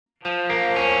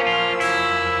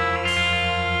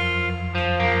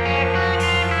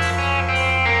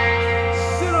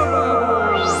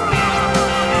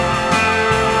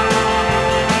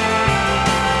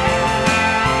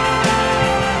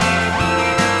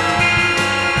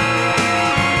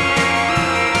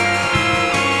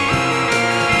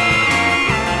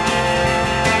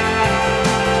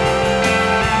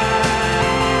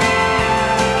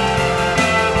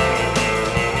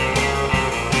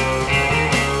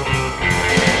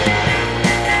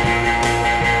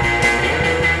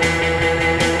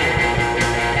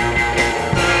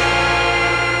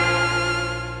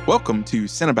to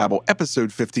Cinebabble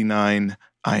episode 59.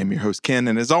 I am your host, Ken,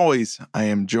 and as always, I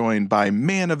am joined by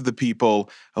man of the people,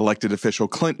 elected official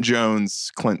Clint Jones.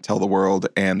 Clint, tell the world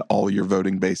and all your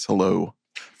voting base hello.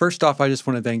 First off, I just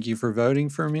want to thank you for voting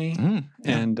for me,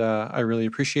 and I really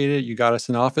appreciate it. You got us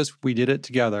in office. We did it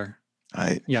together.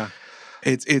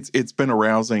 It's been a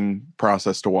rousing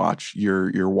process to watch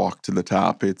your walk to the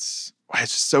top. It's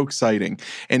just so exciting.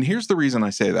 And here's the reason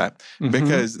I say that.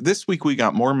 Because this week we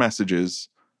got more messages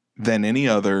than any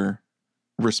other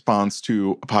response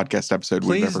to a podcast episode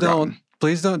we've ever gotten.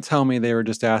 Please don't tell me they were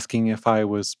just asking if I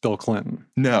was Bill Clinton.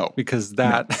 No. Because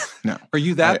that... No. Are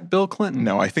you Bill Clinton?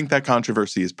 No, I think that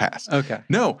controversy is past. Okay.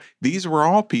 No, these were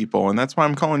all people, and that's why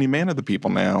I'm calling you man of the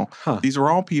people now. These were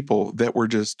all people that were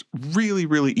just really,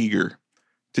 really eager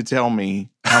to tell me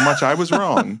how much I was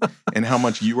wrong and how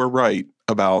much you were right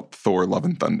about Thor: Love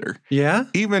and Thunder. Yeah?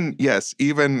 Even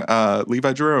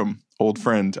Levi Jerome, old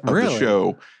friend of the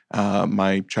show,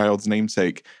 my child's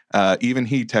namesake, even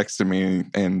he texted me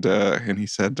and he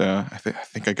said, I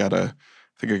think I gotta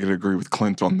agree with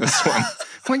Clint on this one.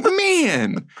 I'm like,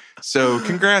 man. So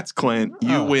congrats, Clint.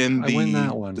 You win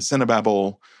the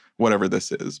Cinebabble, whatever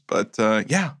this is. But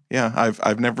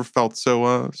I've never felt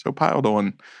so piled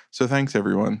on. So thanks,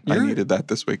 everyone. I needed that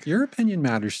this week. Your opinion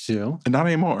matters too. And not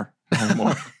anymore.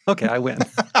 Okay, I win.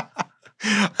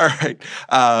 All right.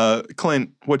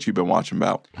 Clint, what you been watching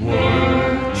about?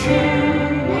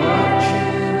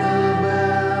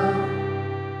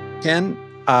 Ken,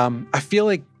 I feel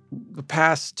like the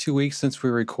past 2 weeks since we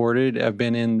recorded, I've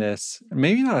been in this,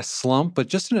 maybe not a slump, but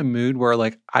just in a mood where I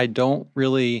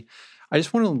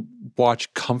just want to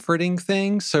watch comforting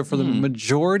things. So for the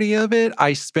majority of it,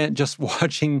 I spent just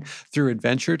watching through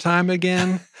Adventure Time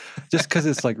again, just because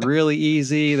it's really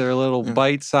easy. They're little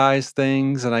bite-sized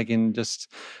things, and I can just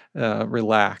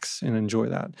relax and enjoy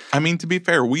that. I mean, to be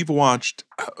fair, we've watched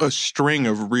a string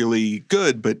of really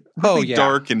good, but really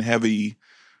dark and heavy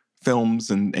films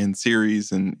and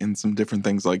series and some different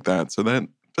things like that. So that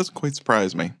doesn't quite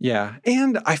surprise me. Yeah.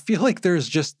 And I feel like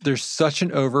there's such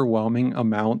an overwhelming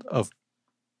amount of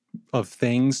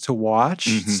things to watch.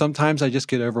 Sometimes I just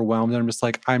get overwhelmed and I'm just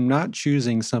like, I'm not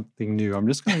choosing something new. I'm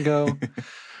just going to go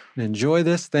and enjoy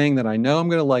this thing that I know I'm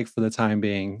going to like for the time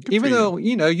being. Even though,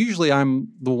 usually I'm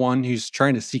the one who's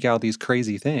trying to seek out these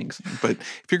crazy things. But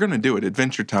if you're going to do it,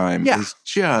 Adventure Time is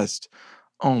just,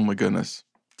 oh my goodness.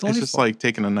 It's just like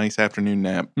taking a nice afternoon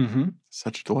nap.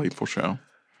 Such a delightful show.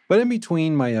 But in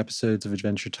between my episodes of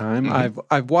Adventure Time,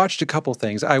 I've watched a couple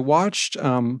things. I watched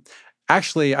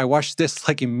this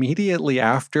immediately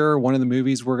after one of the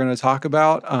movies we're going to talk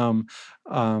about.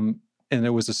 And it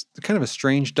was kind of a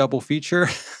strange double feature.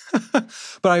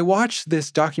 But I watched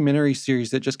this documentary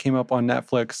series that just came up on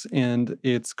Netflix, and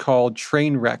it's called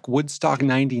Trainwreck, Woodstock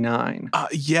 99.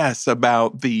 Yes,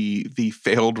 about the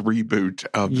failed reboot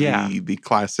of the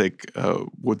classic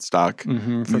Woodstock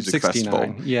music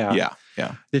festival. Yeah.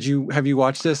 Have you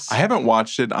watched this? I haven't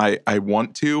watched it. I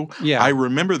want to. Yeah. I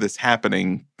remember this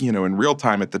happening, in real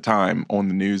time at the time on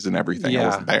the news and everything. I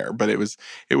wasn't there, but it was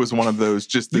one of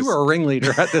those You were a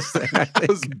ringleader at this thing, I think.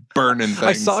 I was burning things.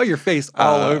 I saw your face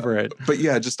all over it. But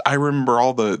yeah, I remember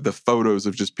all the photos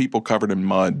of just people covered in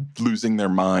mud, losing their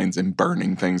minds and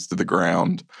burning things to the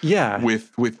ground. Yeah.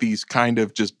 With these kind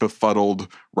of just befuddled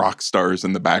rock stars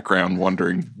in the background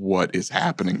wondering what is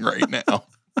happening right now.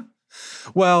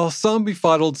 Well, some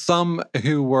befuddled, some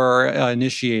who were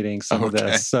initiating some of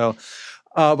this. So,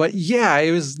 but yeah,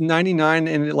 it was 99,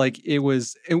 and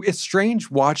it's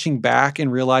strange watching back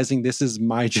and realizing this is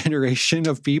my generation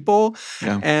of people,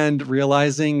 and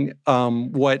realizing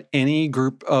what any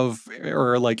group of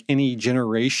or any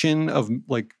generation of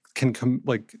can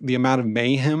the amount of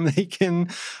mayhem they can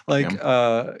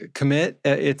commit.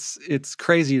 It's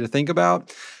crazy to think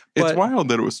about. It's wild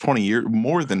that it was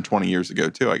more than 20 years ago,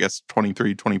 too. I guess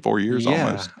 23, 24 years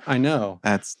almost. Yeah, I know.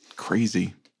 That's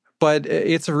crazy. But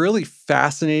it's a really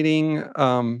fascinating,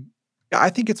 I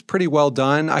think it's pretty well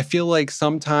done. I feel like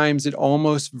sometimes it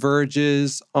almost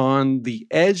verges on the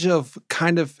edge of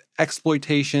kind of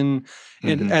exploitation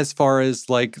as far as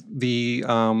the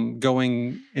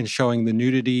going and showing the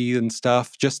nudity and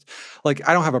stuff. Just I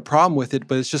don't have a problem with it,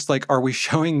 but it's just are we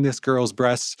showing this girl's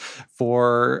breasts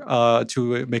for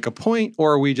to make a point,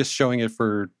 or are we just showing it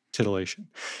for titillation?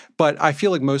 But I feel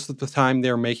like most of the time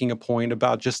they're making a point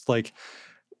about just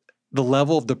the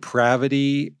level of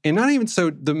depravity, and not even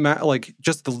so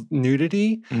just the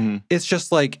nudity. It's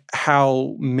just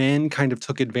how men kind of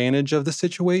took advantage of the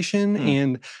situation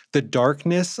and the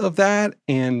darkness of that,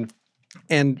 and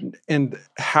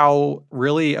how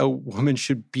really a woman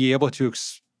should be able to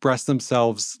express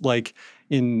themselves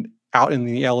in out in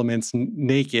the elements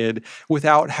naked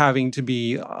without having to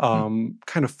be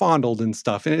kind of fondled and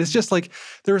stuff. And it's just like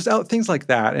there's things like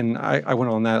that. And I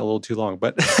went on that a little too long,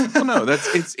 but well, no,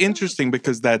 it's interesting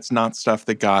because that's not stuff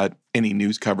that got any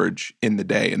news coverage in the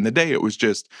day. In the day, it was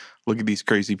just look at these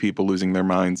crazy people losing their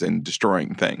minds and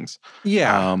destroying things.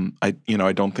 Yeah. I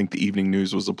don't think the evening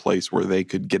news was a place where they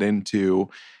could get into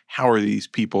how are these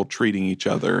people treating each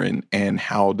other and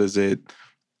how does it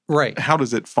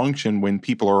function when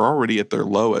people are already at their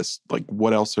lowest? Like,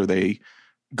 what else are they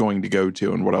going to go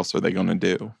to and what else are they going to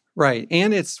do? Right.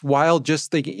 And it's wild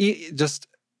just thinking,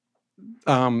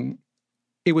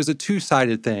 it was a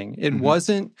two-sided thing. It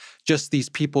wasn't just these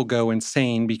people go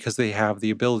insane because they have the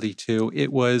ability to.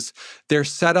 It was they're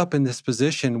set up in this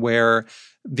position where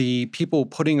the people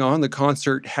putting on the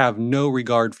concert have no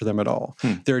regard for them at all.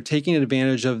 They're taking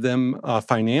advantage of them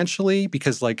financially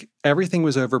because like everything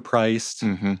was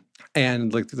overpriced.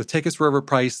 And like the tickets were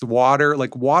overpriced.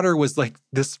 Water was like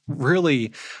this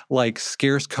really like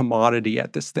scarce commodity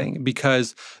at this thing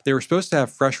because they were supposed to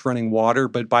have fresh running water,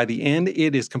 but by the end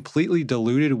it is completely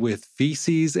diluted with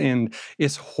feces and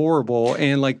it's horrible.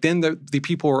 And like then the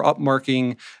people were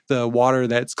upmarking the water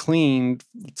that's clean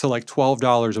to like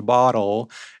 $12 a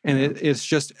bottle. And it's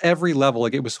just every level.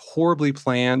 Like it was horribly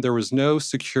planned. There was no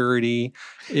security.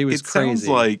 It was crazy. It sounds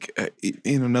like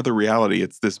in another reality,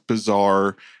 it's this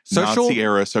bizarre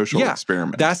Nazi-era social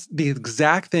experiment. That's the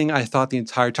exact thing I thought the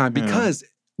entire time because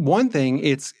one thing,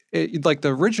 like the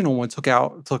original one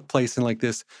took place in like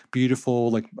this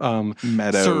beautiful like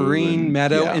serene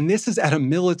meadow, and this is at a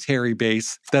military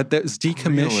base that's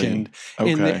decommissioned,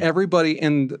 really?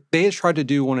 and they had tried to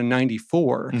do one in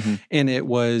 '94, and it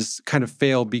was kind of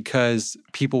failed because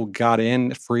people got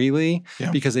in freely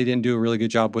because they didn't do a really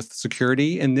good job with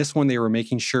security, and this one they were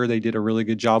making sure they did a really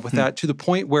good job with that to the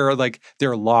point where like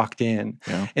they're locked in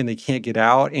and they can't get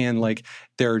out, and like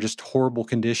they're just horrible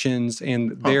conditions,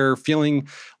 and they're feeling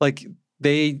like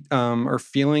they are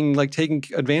feeling like taken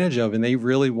advantage of, and they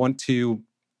really want to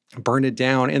burn it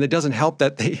down. And it doesn't help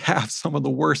that they have some of the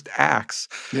worst acts.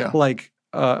 Like,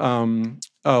 Limp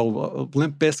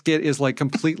Bizkit is like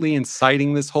completely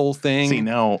inciting this whole thing. See,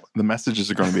 now the messages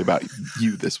are going to be about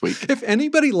you this week. If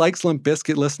anybody likes Limp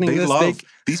Bizkit listening to this,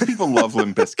 these people love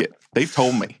Limp Bizkit. They've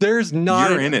told me. You're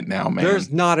in it now, man.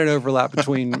 There's not an overlap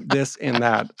between this and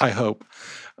that, I hope.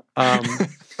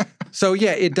 So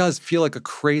yeah, it does feel like a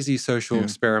crazy social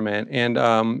experiment,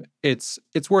 and it's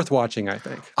worth watching, I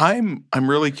think. I'm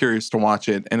really curious to watch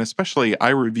it, and especially I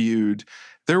reviewed.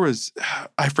 There was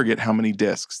I forget how many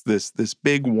discs this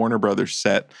big Warner Brothers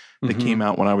set that came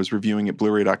out when I was reviewing at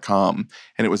Blu-ray.com,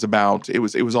 and it was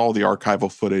all the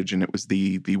archival footage, and it was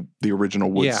the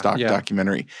original Woodstock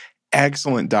documentary.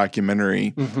 Excellent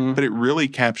documentary, but it really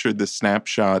captured the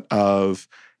snapshot of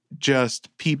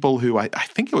just people who I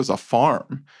think it was a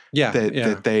farm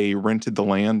that they rented the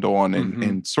land on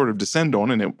and sort of descend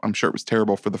on. And I'm sure it was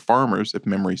terrible for the farmers, if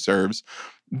memory serves.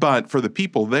 But for the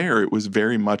people there, it was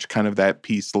very much kind of that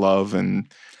peace, love, and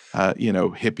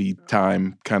hippie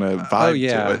time kind of vibe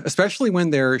to it. Especially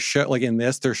when they're like in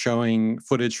this, they're showing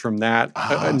footage from that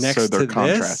next so they're to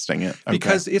contrasting it. Okay.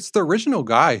 Because it's the original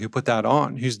guy who put that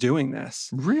on, who's doing this.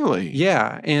 Really?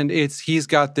 Yeah, and he's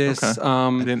got this. I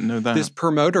didn't know that. This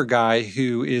promoter guy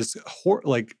who is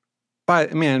by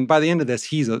the end of this,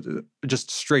 he's a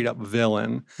just straight up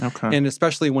villain. Okay. And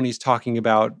especially when he's talking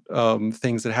about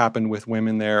things that happened with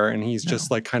women there, and he's just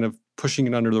like kind of pushing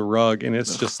it under the rug, and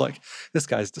it's just like, this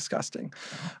guy's disgusting.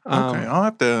 Okay, I'll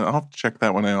have to check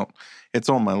that one out. It's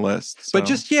on my list. So. But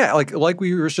just like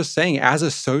we were just saying, as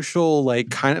a social, like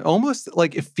kind of almost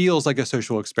like it feels like a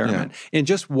social experiment, and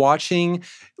just watching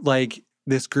like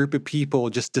this group of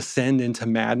people just descend into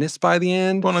madness by the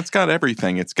end. Well, it's got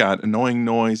everything. It's got annoying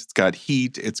noise. It's got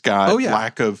heat. It's got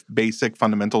lack of basic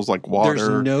fundamentals like water.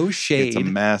 There's no shade. It's a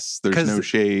mess. There's no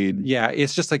shade. Yeah,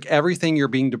 it's just like everything you're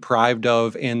being deprived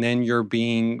of, and then you're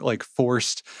being like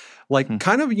forced, like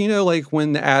kind of like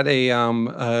when at a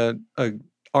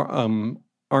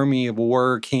Army of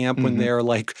War camp when they're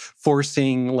like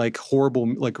forcing like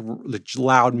horrible like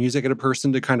loud music at a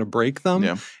person to kind of break them,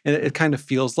 and it kind of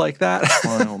feels like that.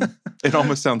 Well, it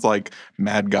almost sounds like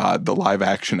Mad God, the live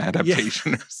action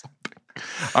adaptation or something.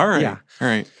 All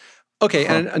right. Okay,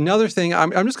 and another thing,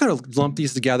 I'm just going to lump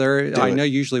these together. I know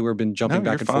usually we've been jumping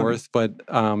back and forth, but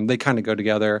they kind of go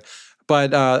together.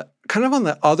 But kind of on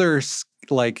the other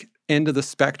like end of the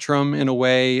spectrum in a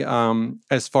way,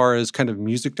 as far as kind of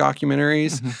music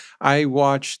documentaries, I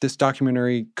watched this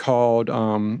documentary called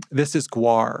This Is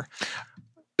Gwar.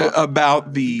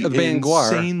 About the band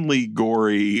Gwar. Insanely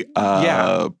gory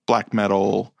black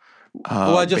metal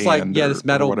Well, just like, band this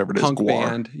metal whatever it is, punk Gwar.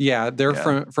 band. Yeah, they're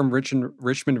from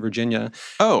Richmond, Virginia.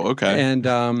 Oh, okay. And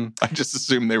I just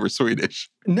assumed they were Swedish.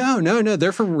 No.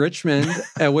 They're from Richmond,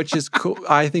 which is cool.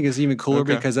 I think is even cooler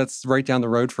because that's right down the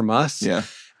road from us. Yeah.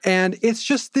 And it's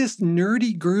just this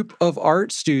nerdy group of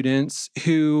art students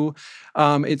who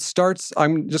it starts,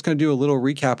 I'm just going to do a little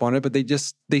recap on it, but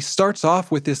they starts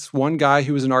off with this one guy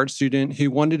who was an art student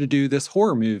who wanted to do this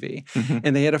horror movie. Mm-hmm.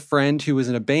 And they had a friend who was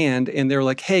in a band and they were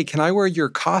like, hey, can I wear your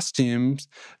costumes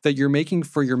that you're making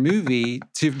for your movie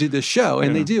to do the show?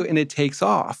 And they do, and it takes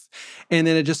off. And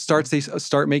then it just starts, they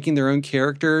start making their own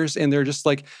characters and they're just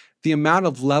like, the amount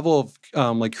of level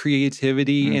of like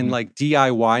creativity and like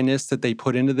DIY-ness that they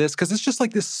put into this, because it's just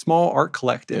like this small art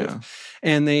collective,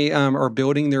 and they are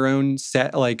building their own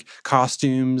set, like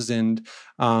costumes and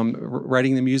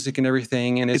writing the music and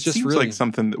everything, and it's it just seems really like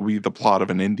something that the plot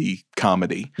of an indie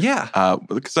comedy. Yeah,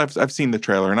 because I've seen the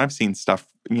trailer and I've seen stuff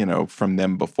from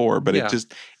them before, but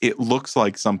it looks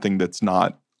like something that's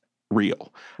not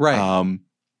real, right?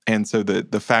 And so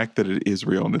the fact that it is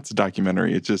real and it's a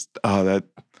documentary, it just that.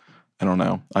 I don't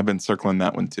know. I've been circling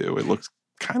that one too. It looks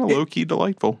kind of low-key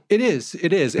delightful. It is.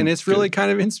 And it's really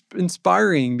kind of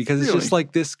inspiring because it's just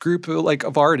like this group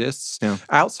of artists,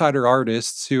 outsider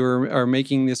artists who are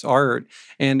making this art.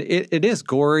 And it is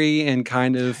gory and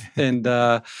kind of and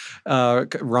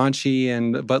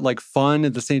raunchy but like fun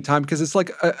at the same time, because it's like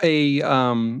a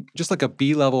just like a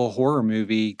B-level horror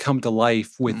movie come to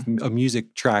life with a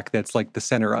music track that's like the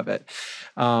center of it.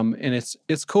 And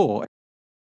it's cool.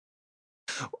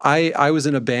 I was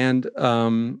in a band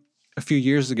a few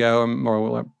years ago,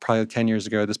 or probably 10 years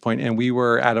ago at this point, and we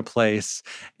were at a place,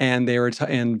 and they were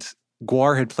and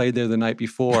Gwar had played there the night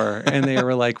before, and they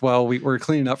were like, "Well, we were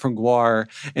cleaning up from Gwar,"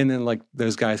 and then like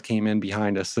those guys came in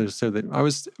behind us, so that I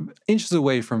was inches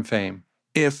away from fame.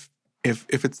 If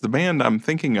it's the band I'm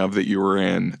thinking of that you were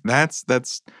in, that's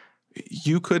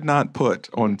you could not put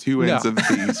on two ends of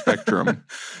the spectrum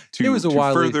to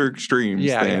further extremes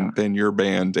than your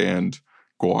band and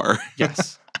Gwar.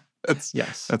 Yes.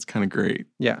 That's kind of great.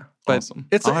 Yeah. But awesome.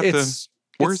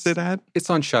 Where's it at?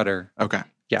 It's on Shudder. Okay.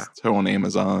 Yeah. So on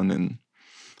Amazon, and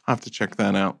I'll have to check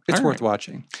that out. It's worth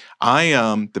watching.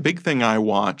 The big thing I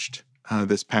watched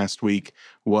this past week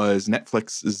was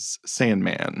Netflix's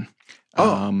Sandman.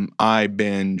 I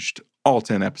binged all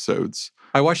 10 episodes.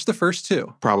 I watched the first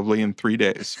 2. Probably in 3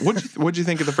 days. What'd you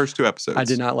think of the first 2 episodes? I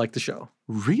did not like the show.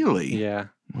 Really? Yeah.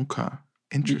 Okay.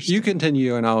 Interesting. You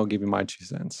continue and I'll give you my 2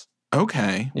 cents.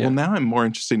 Okay. Yeah. Well, now I'm more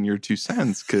interested in your 2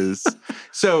 cents because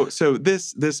so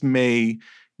this may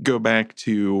go back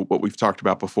to what we've talked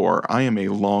about before. I am a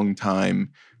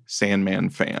longtime Sandman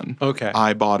fan. Okay.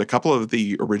 I bought a couple of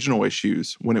the original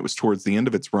issues when it was towards the end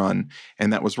of its run,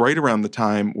 and that was right around the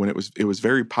time when it was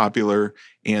very popular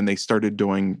and they started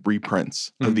doing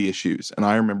reprints of the issues. And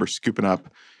I remember scooping up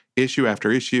issue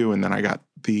after issue, and then I got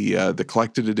the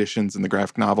collected editions and the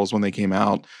graphic novels when they came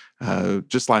out.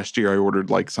 Just last year, I ordered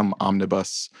like some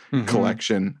omnibus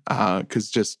collection because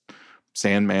just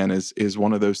Sandman is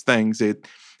one of those things.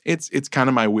 It's kind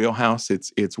of my wheelhouse.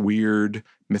 It's weird,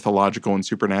 mythological, and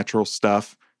supernatural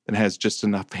stuff that has just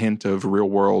enough hint of real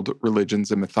world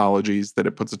religions and mythologies that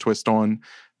it puts a twist on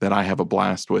that I have a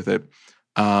blast with it.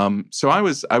 So I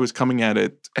was coming at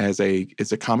it as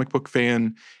a comic book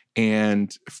fan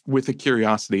and with a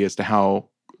curiosity as to how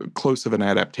close of an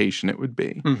adaptation it would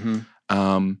be.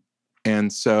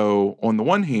 And so on the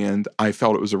one hand, I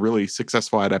felt it was a really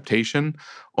successful adaptation.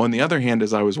 On the other hand,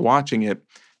 as I was watching it,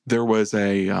 there was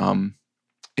an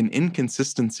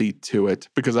inconsistency to it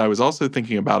because I was also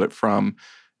thinking about it from,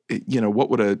 what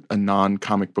would a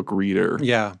non-comic book reader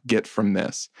get from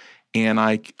this? And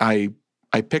I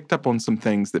picked up on some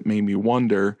things that made me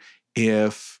wonder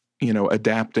if,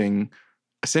 adapting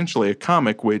essentially a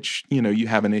comic, which, you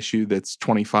have an issue that's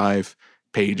 25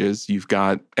 pages, you've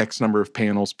got X number of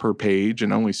panels per page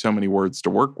and only so many words to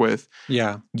work with.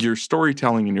 Yeah. Your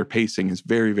storytelling and your pacing is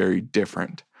very, very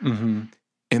different.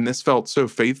 And this felt so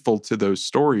faithful to those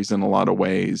stories in a lot of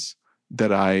ways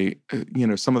that I,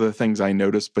 some of the things I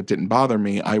noticed but didn't bother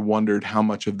me, I wondered how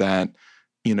much of that,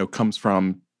 comes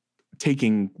from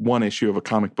taking one issue of a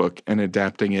comic book and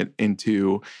adapting it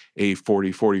into a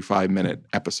 45 minute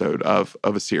episode of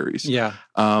a series. Yeah.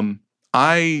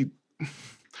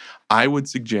 I would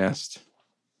suggest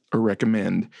or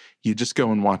recommend you just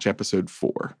go and watch episode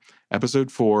 4. Episode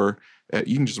 4,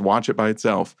 you can just watch it by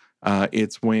itself.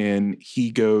 It's when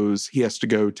he has to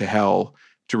go to hell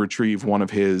to retrieve one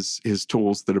of his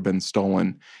tools that have been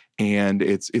stolen. And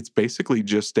it's basically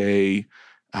just it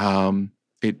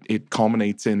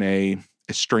culminates in a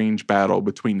strange battle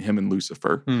between him and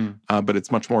Lucifer. But it's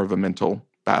much more of a mental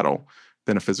battle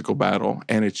than a physical battle.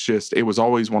 And it was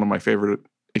always one of my favorite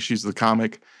issues of the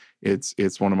comic.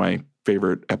 It's one of my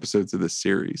favorite episodes of this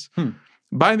series.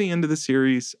 By the end of the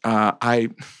series, I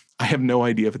have no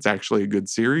idea if it's actually a good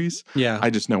series. Yeah. I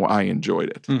just know I enjoyed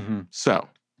it. So,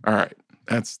 all right.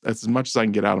 That's as much as I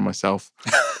can get out of myself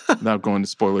without going to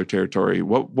spoiler territory.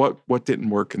 What didn't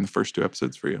work in the first 2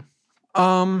 episodes for you?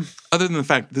 Other than the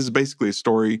fact that this is basically a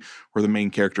story where the main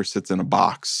character sits in a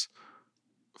box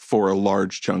for a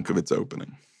large chunk of its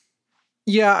opening.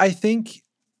 Yeah, I think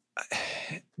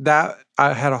that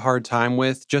I had a hard time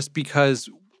with, just because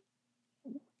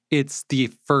it's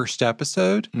the first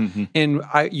episode and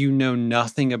you know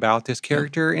nothing about this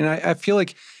character. And I feel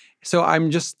like, so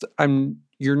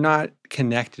you're not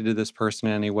connected to this person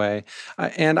in any way.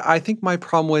 And I think my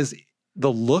problem was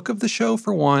the look of the show,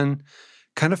 for one,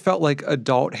 kind of felt like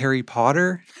adult Harry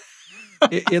Potter.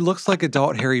 It looks like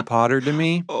adult Harry Potter to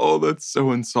me. Oh, that's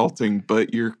so insulting,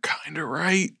 but you're kind of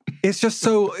right. It's just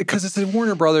so, because it's in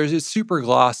Warner Brothers, it's super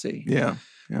glossy. Yeah.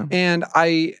 And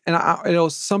it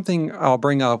was something I'll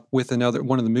bring up with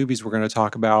one of the movies we're going to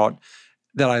talk about,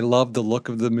 that I love the look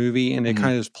of the movie, and it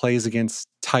kind of just plays against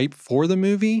type for the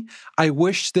movie. I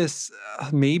wish this,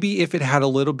 maybe if it had a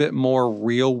little bit more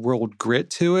real world grit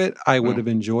to it, I would have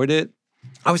enjoyed it.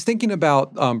 I was thinking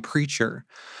about Preacher.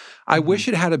 I wish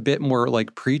it had a bit more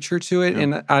like Preacher to it.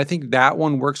 And I think that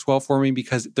one works well for me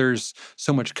because there's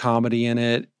so much comedy in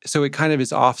it. So it kind of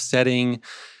is offsetting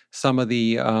some of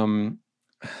the, I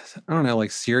don't know,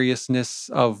 like seriousness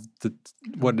of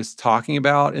what it's talking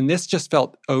about. And this just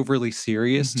felt overly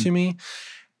serious to me.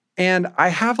 And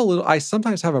I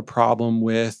sometimes have a problem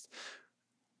with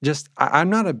I'm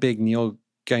not a big Neil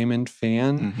Gaiman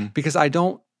fan because I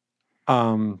don't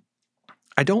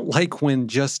like when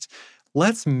just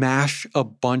let's mash a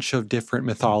bunch of different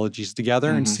mythologies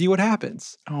together and see what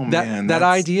happens. Oh man, that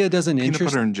idea doesn't peanut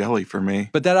interest butter and jelly for me.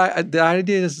 But that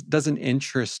idea doesn't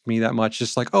interest me that much.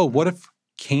 Just like, oh, what if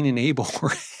Cain and Abel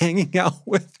were hanging out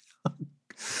with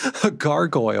a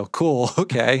gargoyle? Cool,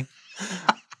 okay,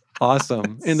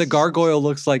 awesome. And the gargoyle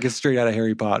looks like it's straight out of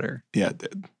Harry Potter. Yeah, it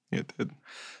did. It did.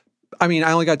 I mean,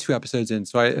 I only got 2 episodes in,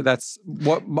 so that's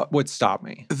what would stop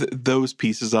me. Those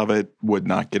pieces of it would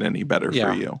not get any better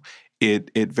for you.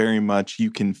 It very much, you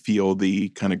can feel the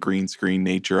kind of green screen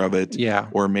nature of it. Yeah.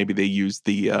 Or maybe they use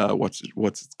the what's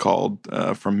it called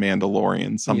from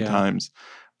Mandalorian sometimes.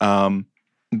 Yeah.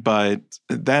 But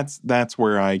that's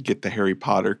where I get the Harry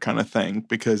Potter kind of thing,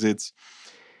 because it's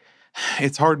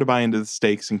hard to buy into the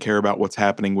stakes and care about what's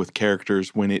happening with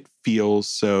characters when it feels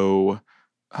so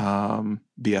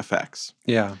VFX.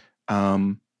 Yeah.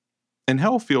 And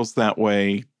Hell feels that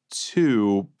way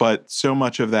too, but so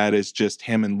much of that is just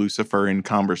him and Lucifer in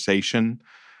conversation.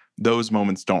 Those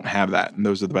moments don't have that, and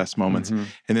those are the best moments. And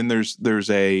then there's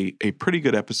a pretty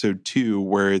good episode too,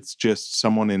 where it's just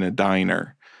someone in a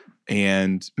diner,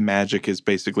 and magic is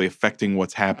basically affecting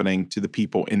what's happening to the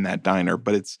people in that diner.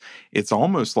 But it's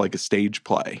almost like a stage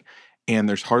play, and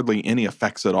there's hardly any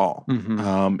effects at all.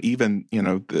 Even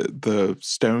the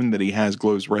stone that he has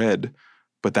glows red,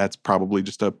 but that's probably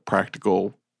just a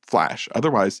practical flash.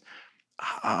 Otherwise,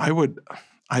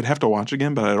 I'd have to watch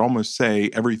again, but I'd almost say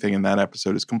everything in that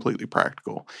episode is completely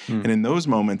practical. And in those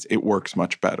moments, it works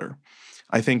much better.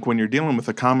 I think when you're dealing with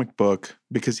a comic book,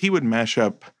 because he would mash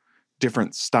up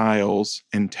different styles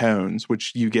and tones,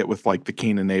 which you get with like the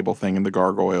Cain and Abel thing and the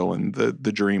gargoyle and the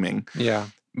dreaming. Yeah.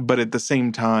 But at the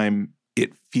same time,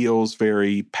 it feels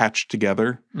very patched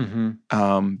together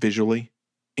visually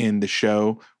in the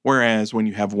show. Whereas when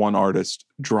you have one artist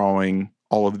drawing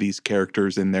all of these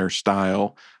characters in their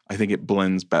style, I think it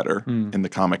blends better in the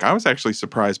comic. I was actually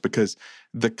surprised because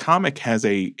the comic has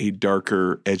a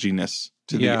darker edginess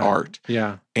to the art.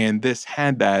 Yeah. And this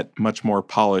had that much more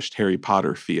polished Harry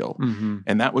Potter feel.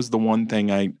 And that was the one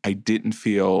thing I didn't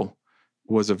feel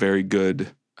was a very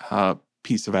good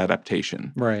piece of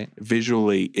adaptation. Right.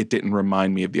 Visually, it didn't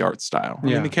remind me of the art style. I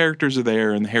mean, the characters are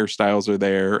there and the hairstyles are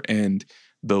there and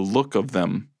the look of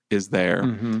them is there.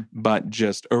 But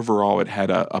just overall, it had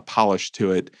a polish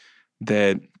to it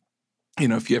that,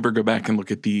 if you ever go back and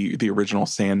look at the original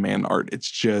Sandman art,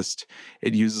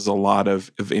 it uses a lot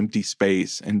of empty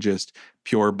space and just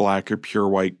pure black or pure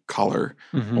white color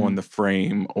on the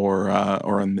frame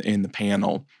or in the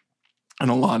panel,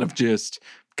 and a lot of just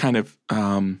kind of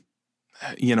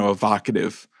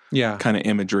evocative kind of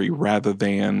imagery rather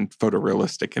than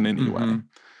photorealistic in any way.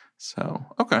 So,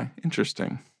 okay,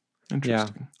 interesting. Yeah,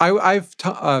 I've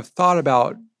thought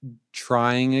about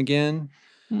trying again,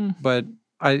 but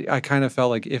I kind of felt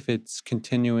like if it's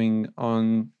continuing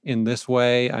on in this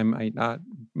way, I might not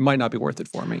might not be worth it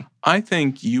for me. I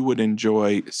think you would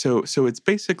enjoy. So it's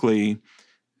basically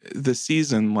the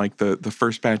season, like the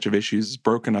first batch of issues, is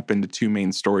broken up into two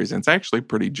main stories, and it's actually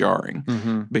pretty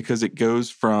jarring because it goes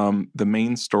from the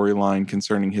main storyline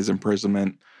concerning his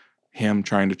imprisonment, him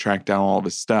trying to track down all of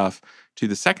his stuff, to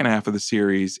the second half of the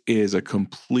series is a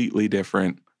completely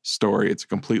different story. It's a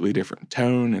completely different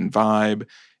tone and vibe,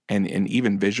 and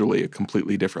even visually a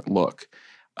completely different look.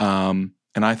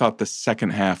 And I thought the second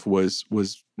half was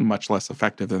much less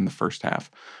effective than the first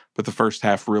half, but the first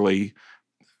half really,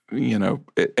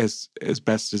 as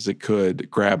best as it could,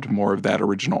 grabbed more of that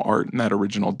original art and that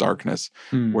original darkness.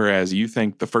 Whereas you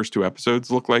think the first two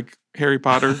episodes look like Harry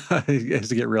Potter.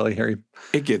 Does it get really Harry?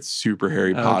 It gets super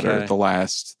Harry Potter the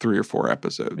last 3 or 4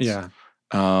 episodes. Yeah.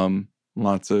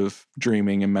 Lots of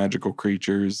dreaming and magical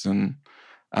creatures, and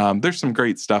there's some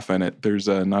great stuff in it. There's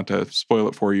not to spoil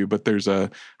it for you, but there's a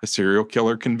serial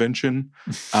killer convention.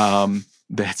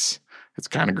 It's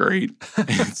kind of great.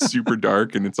 It's super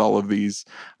dark, and it's all of these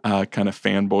kind of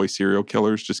fanboy serial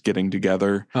killers just getting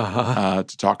together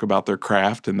to talk about their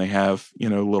craft. And they have,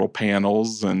 little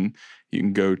panels, and you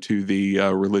can go to the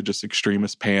religious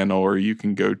extremist panel, or you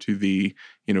can go to the,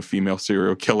 female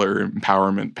serial killer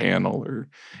empowerment panel, or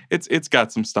it's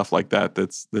got some stuff like that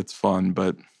that's fun,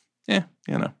 but yeah.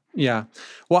 Yeah.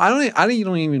 Well, I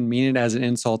don't even mean it as an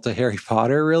insult to Harry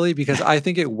Potter, really, because I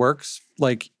think it works.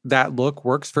 Like, that look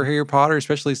works for Harry Potter,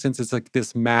 especially since it's like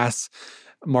this mass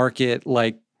market,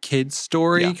 like, kid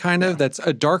story that's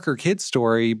a darker kid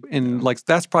story. And like,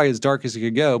 that's probably as dark as it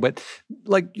could go. But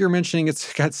like you're mentioning,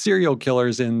 it's got serial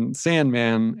killers in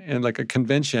Sandman and like a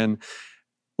convention.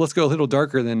 Let's go a little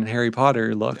darker than Harry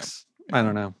Potter looks. Yeah. I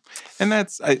don't know. And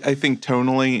that's, I think,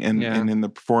 tonally and in the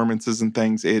performances and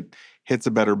things, it hits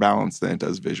a better balance than it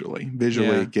does visually.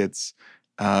 It gets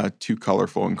too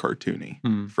colorful and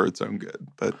cartoony for its own good.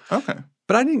 But okay.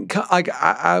 But I didn't like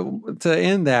to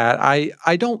end that.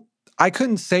 I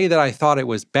couldn't say that I thought it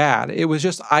was bad. It was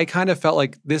just I kind of felt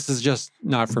like this is just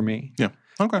not for me. Yeah.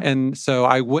 Okay. And so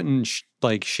I wouldn't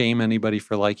shame anybody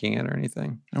for liking it or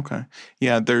anything. Okay.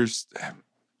 Yeah. There's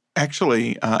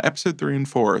actually episode 3 and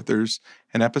 4. There's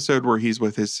an episode where he's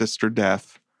with his sister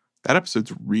Death. That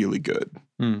episode's really good.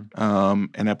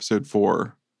 And episode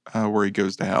 4, where he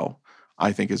goes to hell,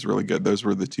 I think is really good. Those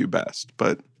were the two best,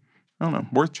 but I don't know,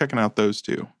 worth checking out those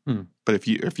two. But if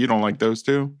you don't like those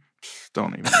two,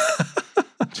 don't even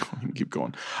keep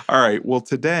going. All right. Well,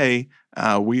 today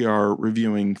we are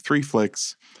reviewing 3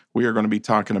 flicks. We are going to be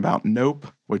talking about Nope,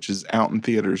 which is out in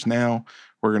theaters now.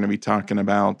 We're going to be talking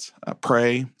about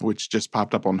Prey, which just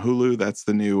popped up on Hulu. That's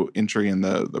the new entry in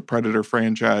the Predator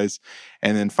franchise.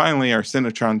 And then finally, our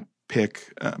CineTron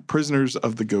pick, Prisoners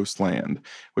of the Ghostland,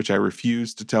 which I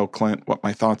refused to tell Clint what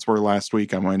my thoughts were last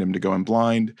week. I wanted him to go in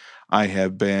blind. I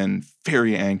have been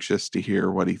very anxious to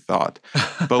hear what he thought.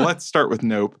 But let's start with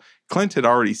Nope. Clint had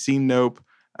already seen Nope,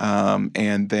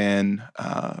 and then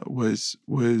was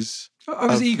I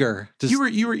was eager. You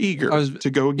were eager to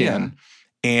go again. Yeah.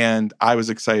 And I was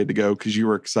excited to go because you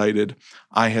were excited.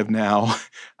 I have now,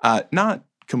 not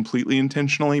completely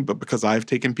intentionally, but because I've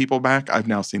taken people back, I've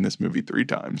now seen this movie 3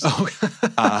 times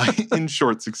in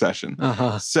short succession.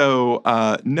 So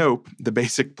Nope, the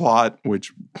basic plot,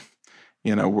 which,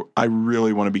 I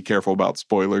really want to be careful about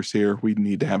spoilers here. We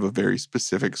need to have a very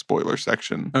specific spoiler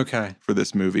section for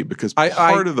this movie because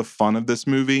part of the fun of this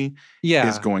movie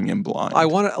is going in blind. I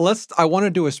want to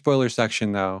do a spoiler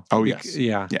section though. Oh, yes.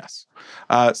 Yeah. Yes.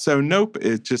 So Nope,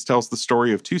 it just tells the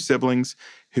story of 2 siblings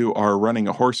who are running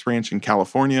a horse ranch in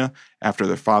California after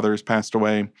their father has passed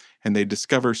away, and they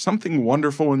discover something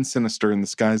wonderful and sinister in the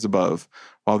skies above,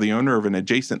 while the owner of an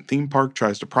adjacent theme park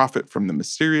tries to profit from the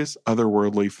mysterious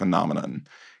otherworldly phenomenon.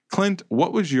 Clint,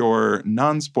 what was your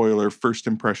non-spoiler first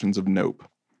impressions of Nope?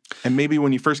 And maybe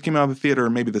when you first came out of the theater, or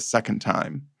maybe the second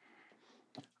time?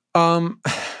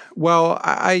 Well,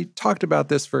 I talked about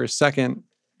this for a second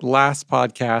last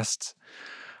podcast.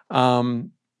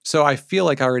 So I feel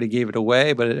like I already gave it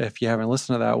away, but if you haven't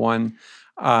listened to that one,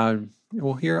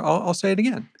 here, I'll say it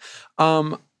again.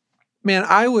 Man,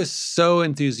 I was so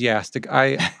enthusiastic.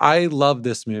 I love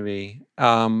this movie.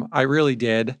 I really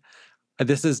did.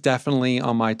 This is definitely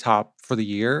on my top for the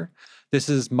year. This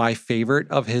is my favorite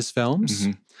of his films.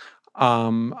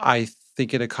 I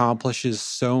think it accomplishes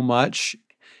so much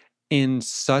in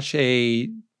such a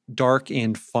dark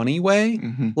and funny way.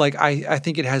 Like, I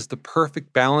think it has the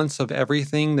perfect balance of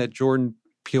everything that Jordan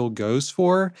Peele goes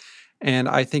for. And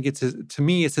I think to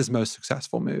me, it's his most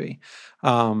successful movie.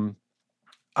 I'm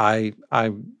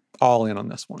all in on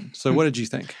this one. So what did you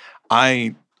think?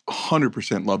 I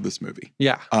 100% love this movie.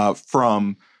 Yeah.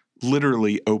 From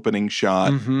literally opening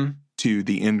shot to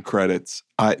the end credits.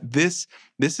 This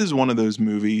is one of those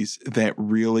movies that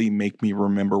really make me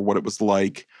remember what it was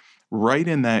like right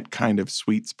in that kind of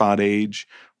sweet spot age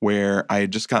where I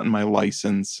had just gotten my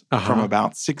license from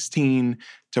about 16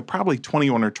 to probably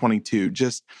 21 or 22,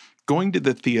 just going to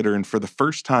the theater and for the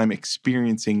first time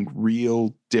experiencing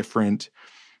real, different,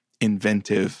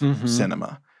 inventive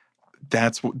cinema.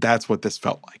 That's what this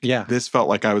felt like. Yeah. This felt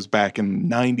like I was back in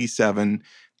 97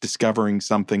 discovering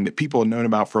something that people had known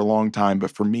about for a long time.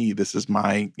 But for me, this is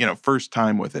my, first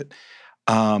time with it.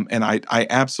 And I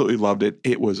absolutely loved it.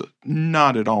 It was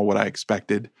not at all what I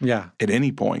expected at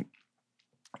any point.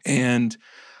 And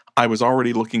I was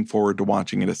already looking forward to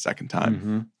watching it a second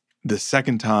time. The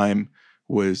second time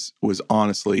was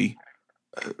honestly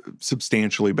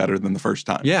substantially better than the first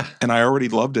time. Yeah. And I already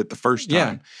loved it the first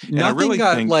time. And Nothing I really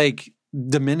got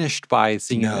diminished by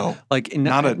seeing it. Like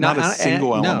not a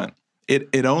single element.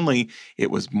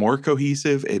 It was more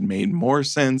cohesive. It made more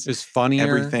sense. It was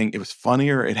funnier. It was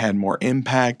funnier. It had more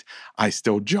impact. I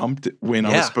still jumped when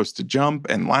I was supposed to jump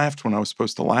and laughed when I was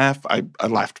supposed to laugh. I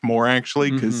laughed more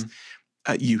actually because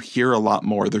you hear a lot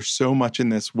more. There's so much in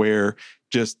this where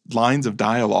just lines of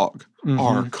dialogue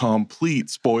are complete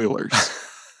spoilers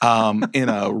in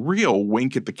a real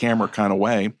wink at the camera kind of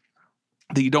way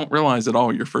that you don't realize at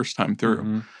all your first time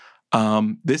through.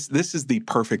 This is the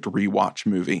perfect rewatch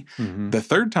movie. The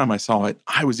third time I saw it,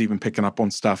 I was even picking up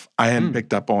on stuff I hadn't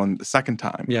picked up on the second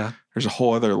time. Yeah. There's a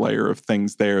whole other layer of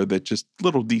things there that just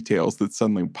little details that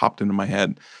suddenly popped into my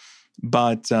head.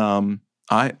 But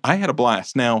I had a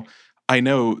blast. Now, I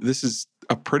know this is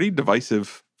a pretty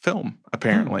divisive film,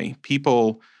 apparently.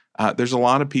 People, there's a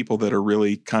lot of people that are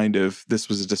really kind of, this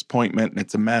was a disappointment and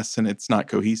it's a mess and it's not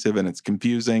cohesive and it's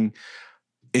confusing.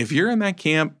 If you're in that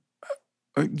camp,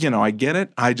 I get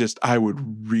it. I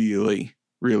would really,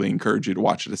 really encourage you to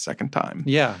watch it a second time.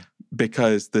 Yeah.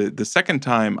 Because the second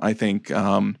time, I think,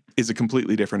 is a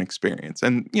completely different experience.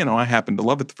 And, I happen to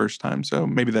love it the first time, so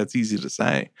maybe that's easy to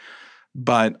say.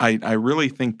 But I really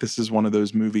think this is one of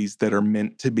those movies that are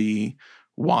meant to be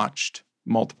watched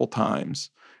multiple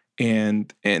times.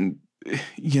 And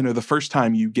the first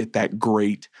time you get that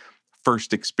great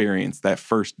first experience, that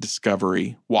first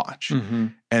discovery watch.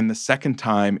 And the second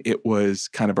time it was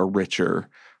kind of a richer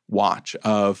watch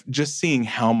of just seeing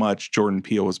how much Jordan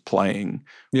Peele is playing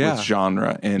with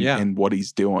genre and what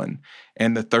he's doing.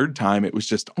 And the third time it was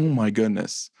just, oh my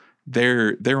goodness,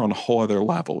 they're on a whole other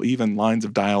level. Even lines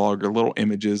of dialogue or little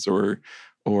images or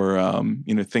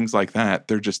things like that.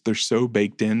 They're so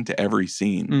baked into every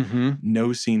scene.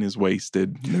 No scene is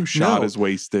wasted. No shot is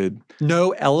wasted.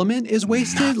 No element is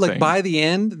wasted. Nothing. Like by the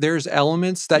end, there's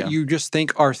elements that you just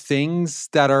think are things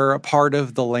that are a part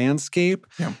of the landscape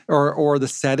or the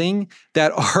setting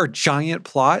that are giant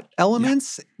plot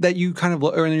elements that you kind of,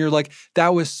 and you're like,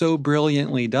 that was so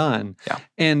brilliantly done. Yeah.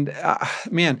 And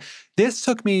man, this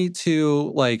took me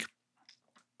to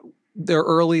their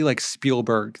early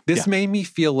Spielberg. This made me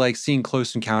feel like seeing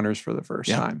Close Encounters for the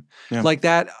first time. Yeah. Like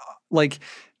that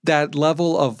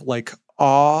level of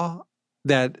awe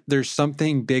that there's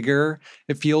something bigger.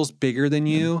 It feels bigger than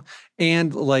you.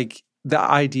 And the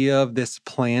idea of this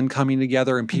plan coming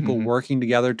together and people working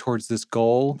together towards this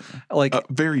goal.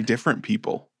 Very different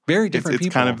people. Very different people.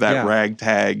 It's kind of that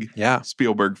ragtag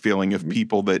Spielberg feeling of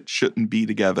people that shouldn't be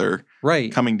together,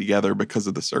 coming together because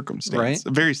of the circumstance.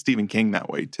 Right. Very Stephen King that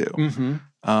way too.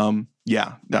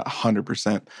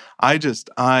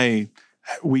 100%.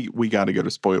 We got to go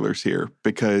to spoilers here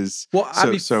because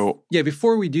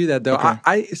before we do that though,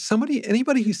 okay.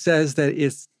 Anybody who says that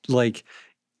it's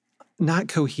not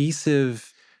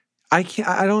cohesive, I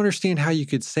don't understand how you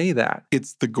could say that.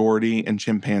 It's the Gordy and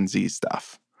chimpanzee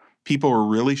stuff. People are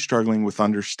really struggling with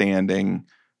understanding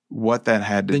what that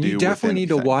had to do with Then you definitely need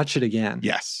to watch it again.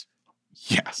 Yes.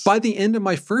 By the end of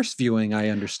my first viewing, I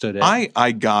understood it.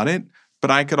 I got it, but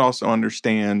I could also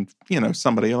understand,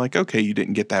 somebody okay, you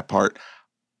didn't get that part.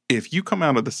 If you come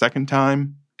out of the second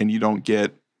time and you don't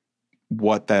get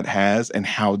what that has and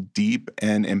how deep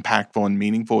and impactful and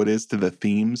meaningful it is to the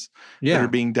themes that are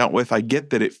being dealt with, I get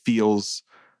that it feels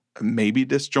maybe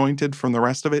disjointed from the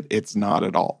rest of it. It's not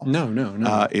at all.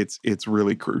 No. It's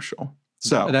really crucial.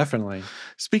 So definitely.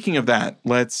 Speaking of that,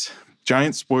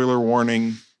 giant spoiler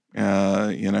warning.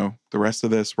 The rest of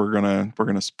this we're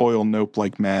gonna spoil Nope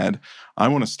like mad. I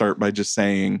want to start by just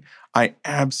saying I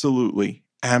absolutely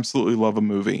love a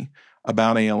movie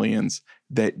about aliens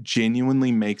that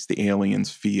genuinely makes the aliens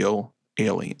feel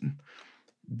alien.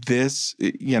 This,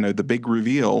 the big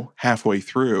reveal halfway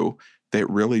through that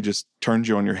really just turns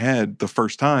you on your head the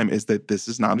first time is that this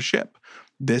is not a ship.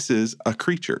 This is a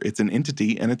creature. It's an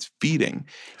entity and it's feeding.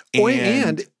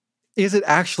 And is it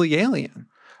actually alien?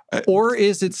 Or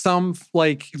is it some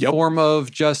form of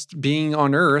just being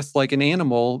on Earth, like an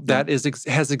animal that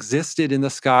has existed in the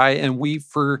sky, and we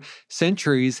for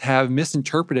centuries have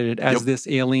misinterpreted it as this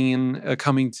alien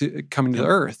coming to the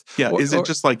Earth? Yeah, is it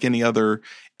just like any other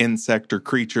insect or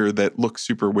creature that looks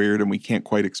super weird and we can't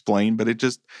quite explain, but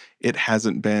it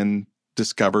hasn't been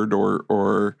discovered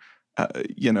or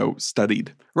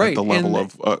studied at the level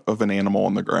of an animal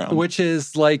on the ground. Which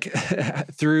is like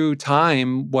through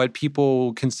time, what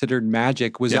people considered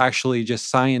magic was actually just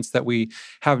science that we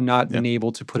have not been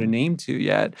able to put a name to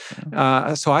yet.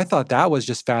 So I thought that was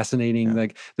just fascinating.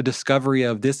 Like the discovery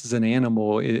of this as an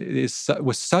animal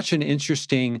was such an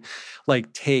interesting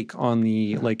take on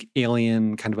the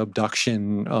alien kind of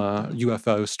abduction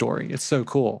UFO story. It's so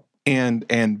cool. And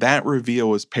that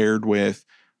reveal is paired with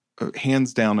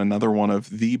hands down another one of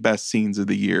the best scenes of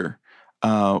the year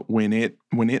when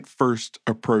it first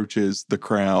approaches the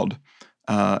crowd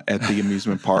at the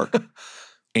amusement park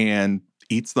and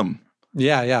eats them.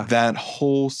 Yeah. That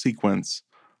whole sequence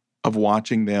of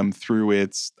watching them through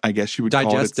its, I guess you would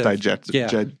call it its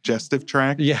digestive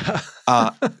tract. Yeah.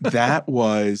 That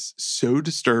was so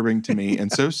disturbing to me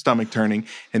and so stomach turning.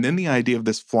 And then the idea of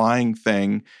this flying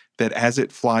thing that as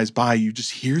it flies by, you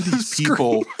just hear these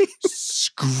people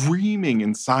screaming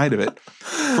inside of it.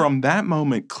 From that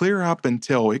moment clear up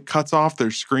until it cuts off their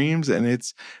screams, and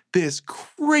it's this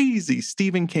crazy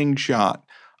Stephen King shot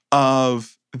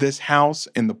of this house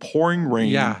in the pouring rain.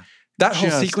 Yeah. That whole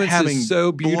sequence is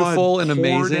so beautiful and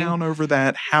amazing. Down over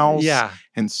that house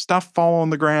and stuff fall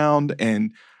on the ground.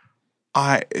 And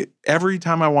every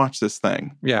time I watch this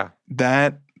thing,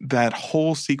 that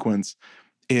whole sequence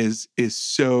is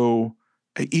so,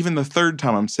 even the third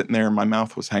time I'm sitting there and my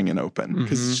mouth was hanging open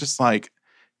because it's just like,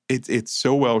 it's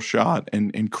so well shot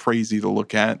and crazy to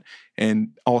look at and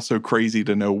also crazy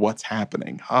to know what's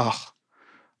happening.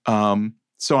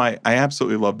 So I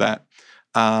absolutely love that.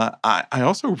 I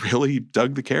also really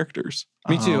dug the characters.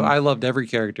 Me too. I loved every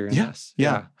character in this.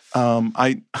 Yeah.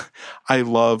 I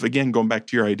love, again, going back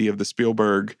to your idea of the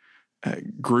Spielberg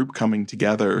group coming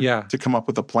together to come up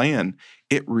with a plan.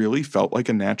 It really felt like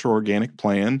a natural, organic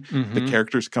plan. The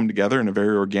characters come together in a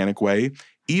very organic way.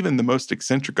 Even the most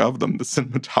eccentric of them, the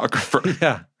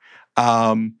cinematographer.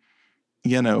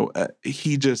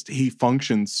 He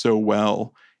functions so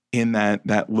well in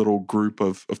that little group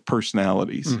of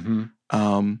personalities.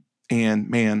 And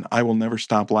man, I will never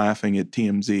stop laughing at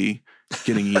TMZ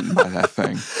getting eaten by that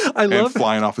thing. I love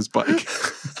flying off his bike.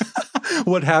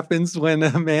 What happens when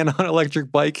a man on an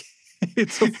electric bike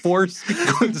hits a force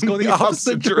just go the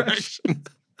opposite direction.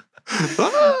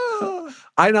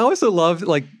 I also love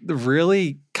the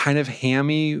really kind of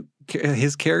hammy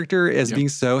his character as being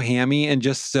so hammy and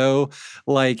just so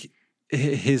takes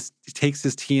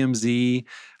his TMZ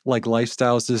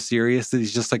lifestyle so serious that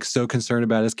he's just so concerned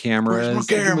about his camera.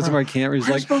 Where's my camera?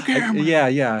 He's camera?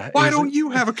 Yeah. Why don't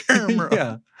you have a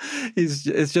camera? It's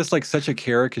just such a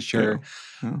caricature.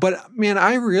 But man,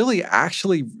 I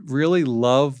actually really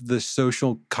love the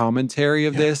social commentary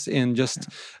of this and just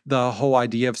the whole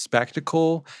idea of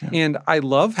spectacle. And I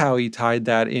love how he tied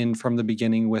that in from the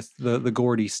beginning with the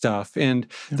Gordy stuff and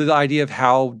the idea of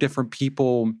how different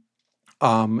people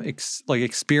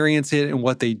experience it and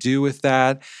what they do with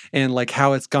that, and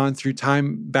how it's gone through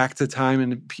back to time,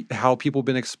 and how people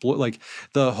been exploited,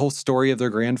 the whole story of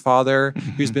their grandfather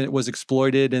was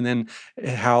exploited, and then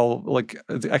how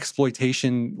the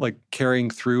exploitation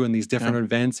carrying through in these different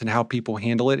events and how people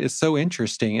handle it is so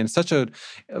interesting and such a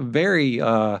very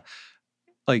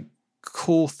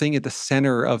cool thing at the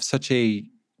center of such a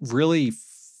really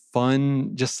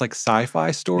fun, just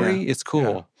sci-fi story. It's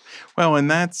cool. Well, and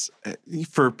that's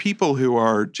for people who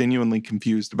are genuinely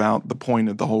confused about the point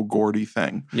of the whole Gordy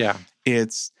thing.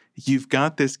 It's you've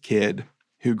got this kid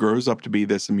who grows up to be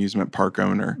this amusement park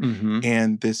owner,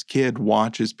 and this kid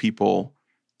watches people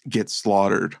get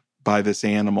slaughtered by this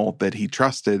animal that he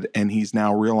trusted, and he's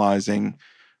now realizing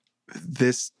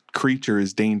this creature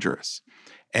is dangerous.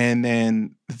 And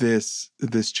then this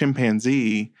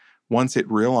chimpanzee, once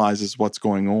it realizes what's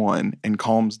going on and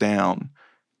calms down,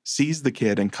 sees the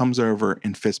kid and comes over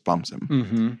and fist bumps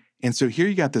him. And so here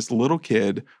you got this little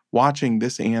kid watching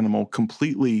this animal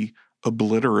completely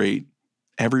obliterate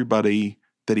everybody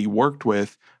that he worked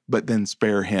with, but then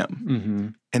spare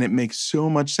him. And it makes so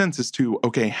much sense as to,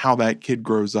 how that kid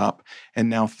grows up and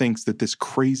now thinks that this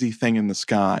crazy thing in the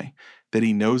sky that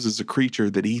he knows is a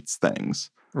creature that eats things,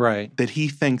 that he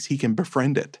thinks he can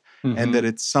befriend it. And that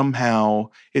it's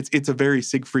somehow it's a very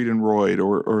Siegfried and Roy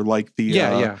or like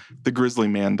the Grizzly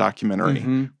Man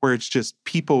documentary, where it's just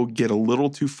people get a little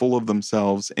too full of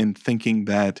themselves in thinking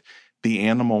that the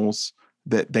animals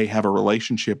that they have a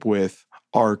relationship with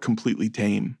are completely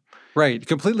tame. Right.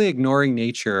 Completely ignoring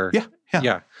nature. Yeah.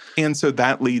 And so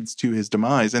that leads to his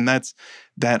demise. And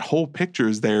that whole picture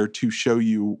is there to show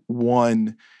you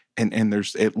one, and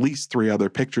there's at least 3 other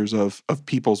pictures of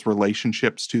people's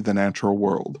relationships to the natural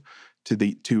world,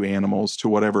 to animals, to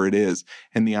whatever it is.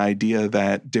 And the idea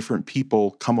that different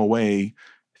people come away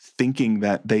thinking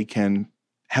that they can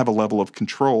have a level of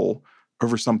control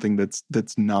over something that's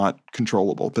not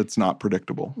controllable, that's not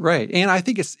predictable. Right. And I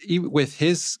think it's, with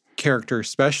his character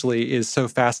especially, is so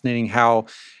fascinating how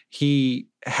he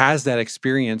has that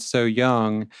experience so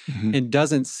young and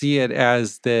doesn't see it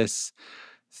as this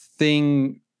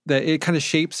thing that it kind of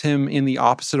shapes him in the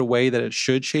opposite way that it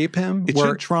should shape him. It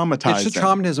should traumatize him. It should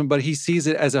traumatize him, but he sees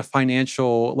it as a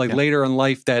financial, later in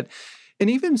life that, and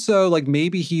even so,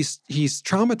 maybe he's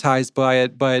traumatized by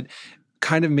it, but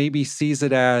kind of maybe sees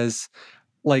it as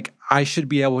I should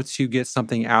be able to get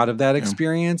something out of that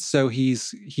experience. So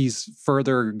he's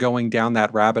further going down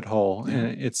that rabbit hole. Yeah.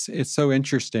 And it's so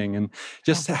interesting. And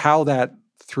just how that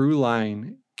through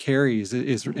line carries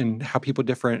is, and how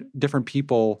different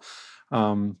people,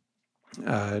 just,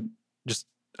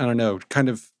 I don't know, kind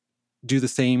of do the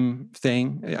same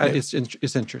thing. Yeah.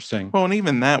 It's interesting. Well, and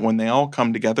even that, when they all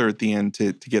come together at the end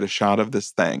to get a shot of this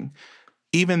thing,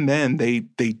 even then they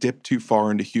dip too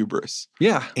far into hubris.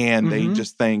 Yeah. And they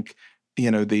just think,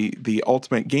 the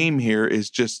ultimate game here is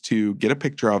just to get a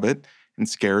picture of it and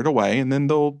scare it away, and then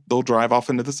they'll drive off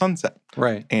into the sunset.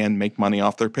 Right. And make money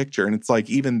off their picture. And it's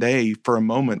even they, for a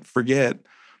moment, forget,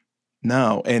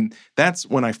 no. And that's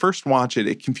when I first watched it,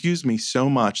 it confused me so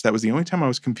much. That was the only time I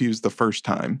was confused the first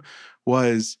time,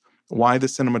 was why the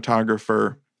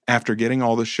cinematographer, after getting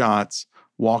all the shots,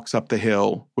 walks up the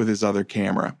hill with his other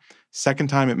camera. Second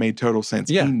time, it made total sense.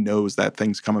 Yeah. He knows that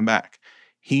thing's coming back.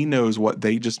 He knows what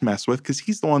they just messed with, because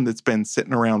he's the one that's been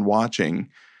sitting around watching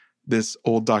this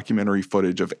old documentary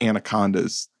footage of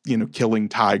anacondas, killing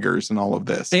tigers and all of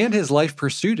this. And his life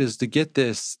pursuit is to get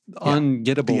this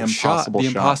ungettable shot, the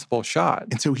impossible shot.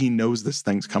 And so he knows this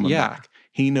thing's coming back.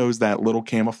 He knows that little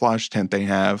camouflage tent they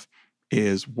have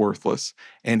is worthless.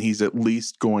 And he's at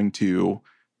least going to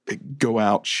go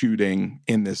out shooting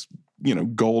in this,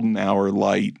 golden hour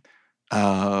light.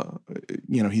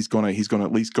 He's going to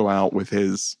at least go out with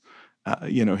his,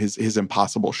 his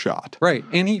impossible shot. Right.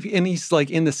 And he's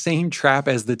in the same trap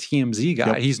as the TMZ guy.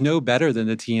 Yep. He's no better than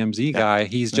the TMZ guy.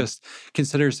 He's just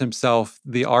considers himself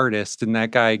the artist, and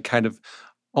that guy kind of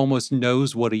almost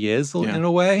knows what he is in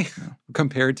a way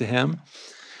compared to him.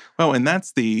 Well, and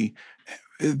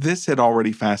this had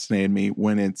already fascinated me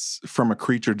when it's from a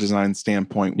creature design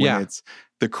standpoint, when it's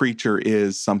the creature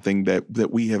is something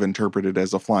that we have interpreted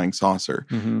as a flying saucer.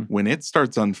 Mm-hmm. When it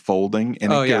starts unfolding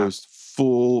and it goes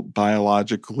full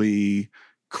biologically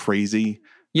crazy,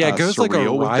 it goes like a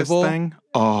rival thing.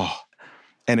 Oh,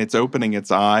 and it's opening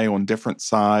its eye on different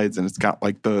sides, and it's got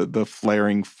the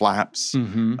flaring flaps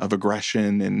of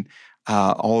aggression and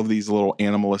all of these little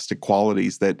animalistic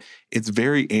qualities that it's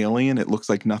very alien. It looks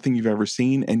like nothing you've ever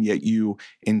seen, and yet you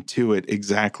intuit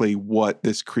exactly what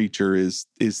this creature is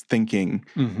thinking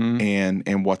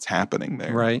and what's happening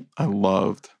there. Right. I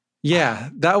loved. Yeah,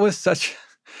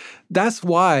 that's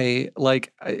why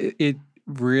it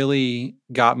really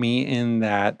got me in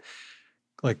that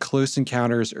Close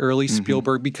Encounters, early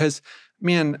Spielberg, because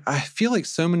man, I feel like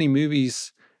so many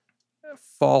movies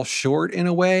fall short in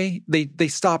a way. They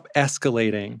stop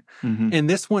escalating. And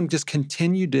this one just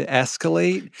continued to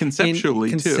escalate.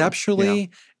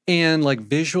 Conceptually and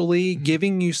visually,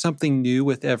 giving you something new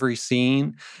with every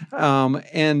scene.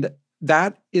 And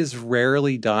that is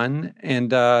rarely done,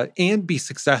 and be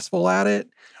successful at it.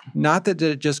 Not that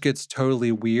it just gets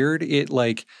totally weird.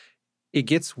 It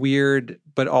gets weird,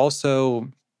 but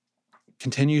also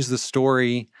continues the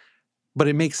story, but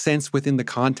it makes sense within the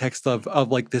context of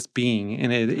this being.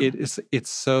 And it's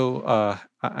so,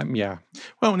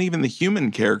 Well, and even the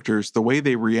human characters, the way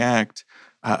they react,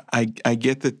 I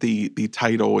get that the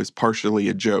title is partially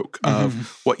a joke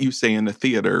of what you say in the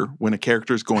theater when a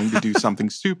character is going to do something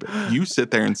stupid. You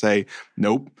sit there and say,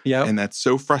 nope. Yep. And that's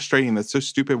so frustrating. That's so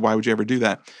stupid. Why would you ever do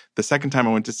that? The second time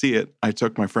I went to see it, I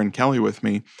took my friend Kelly with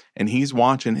me, and he's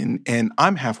watching, and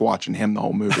I'm half watching him the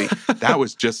whole movie. That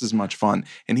was just as much fun.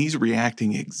 And he's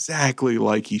reacting exactly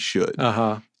like he should.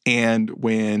 Uh-huh. And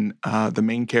when the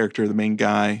main character, the main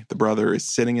guy, the brother, is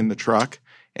sitting in the truck,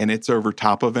 and it's over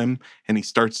top of him, and he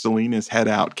starts to lean his head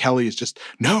out, Kelly is just,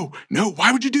 no,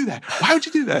 why would you do that? Why would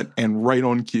you do that? And right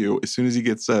on cue, as soon as he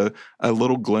gets a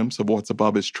little glimpse of what's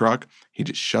above his truck, he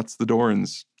just shuts the door and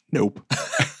nope.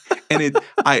 And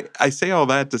I say all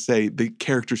that to say the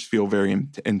characters feel very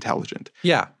intelligent.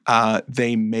 Yeah.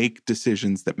 They make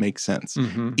decisions that make sense.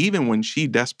 Mm-hmm. Even when she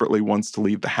desperately wants to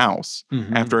leave the house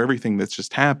after everything that's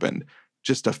just happened,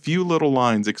 just a few little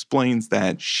lines explains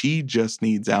that she just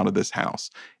needs out of this house.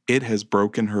 It has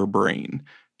broken her brain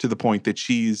to the point that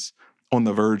she's on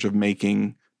the verge of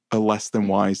making a less than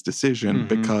wise decision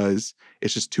because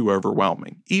it's just too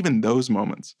overwhelming. Even those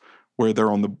moments where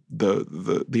they're on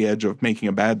the edge of making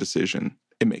a bad decision,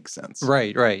 it makes sense.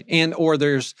 Right. Or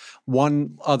there's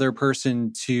one other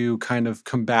person to kind of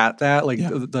combat that, like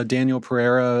the Daniel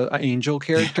Pereira Angel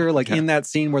character, in that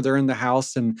scene where they're in the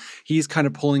house and he's kind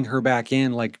of pulling her back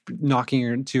in, like knocking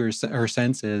her into her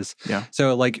senses. Yeah.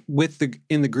 So like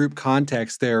in the group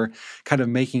context, they're kind of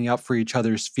making up for each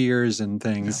other's fears and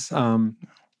things. Yeah.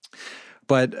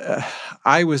 But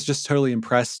I was just totally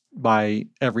impressed by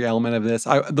every element of this.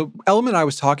 The element I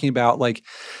was talking about, like,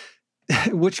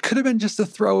 which could have been just a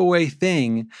throwaway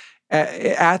thing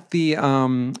at the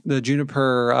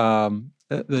Juniper,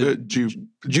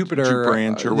 Jupiter Jupe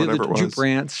Branch or whatever it was. Jupe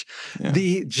Branch,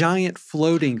 the giant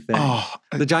floating thing,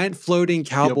 the giant floating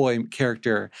cowboy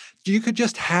character. You could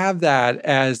just have that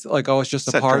as like, it's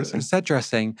just a part of set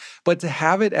dressing, but to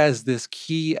have it as this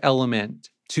key element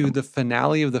to the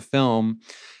finale of the film,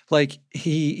 like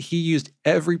he used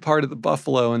every part of the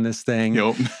buffalo in this thing.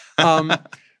 Yep.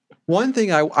 One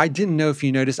thing I didn't know if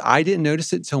you noticed, I didn't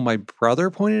notice it till my brother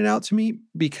pointed it out to me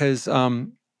because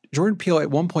Jordan Peele at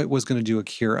one point was going to do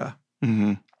Akira.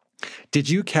 Mm-hmm. Did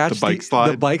you catch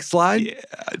the bike slide? Yeah,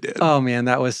 I did. Oh man,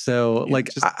 that was so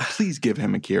please give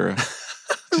him Akira.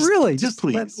 Really, just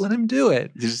please let him do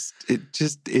it. It's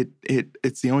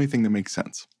the only thing that makes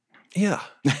sense. Yeah.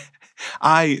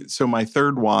 So my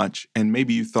third watch, and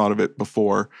maybe you thought of it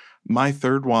before, my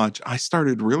third watch, I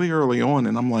started really early on,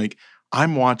 and I'm like,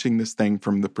 I'm watching this thing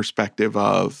from the perspective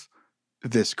of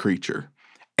this creature.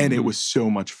 And it was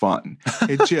so much fun.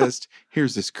 It just,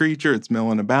 here's this creature, it's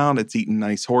milling about, it's eating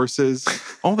nice horses.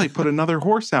 Oh, they put another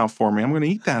horse out for me. I'm going to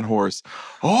eat that horse.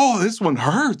 Oh, this one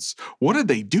hurts. What did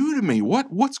they do to me?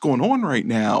 What's going on right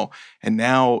now? And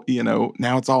now,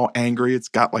 now it's all angry. It's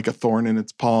got like a thorn in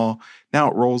its paw. Now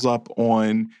it rolls up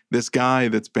on this guy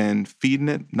that's been feeding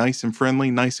it, nice and friendly,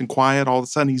 nice and quiet. All of a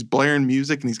sudden, he's blaring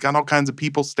music and he's got all kinds of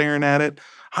people staring at it.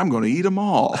 I'm going to eat them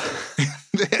all.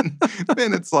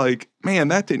 then it's like, man,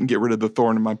 that didn't get rid of the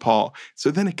thorn in my paw.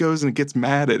 So then it goes and it gets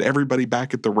mad at everybody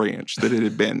back at the ranch that it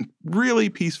had been really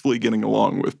peacefully getting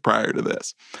along with prior to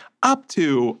this. Up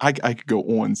to, I could go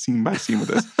on scene by scene with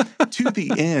this, to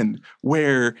the end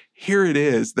where here it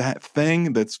is, that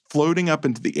thing that's floating up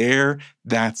into the air,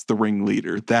 that's the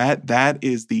ringleader. That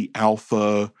is the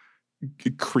alpha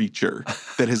creature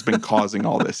that has been causing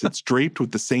all this. It's draped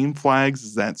with the same flags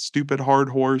as that stupid hard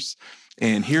horse.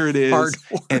 And here it is.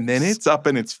 And then it's up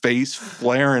in its face,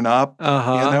 flaring up,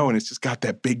 and it's just got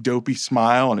that big dopey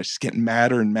smile and it's just getting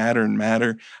madder and madder and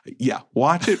madder. Yeah,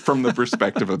 watch it from the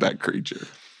perspective of that creature.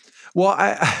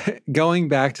 Well, going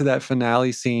back to that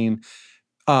finale scene,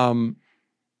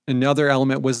 another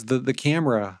element was the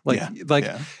camera,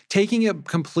 taking it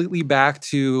completely back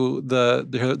to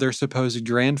their supposed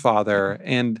grandfather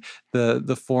and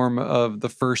the form of the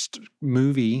first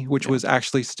movie, which was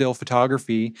actually still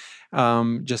photography,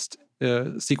 just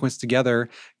sequenced together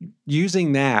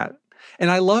using that.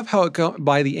 And I love how it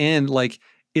by the end, like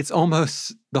it's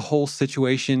almost the whole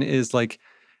situation is like.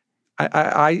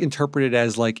 I interpret it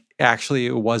as like actually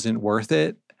it wasn't worth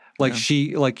it. Like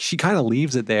she kind of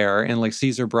leaves it there and like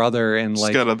sees her brother and she's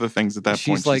like got other things at that point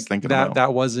she's like thinking about.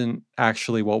 That wasn't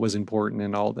actually what was important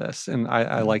in all this. And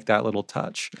I like that little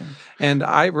touch. Yeah. And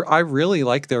I really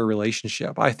like their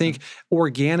relationship. I think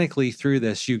organically through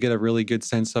this you get a really good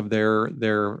sense of their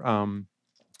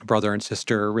brother and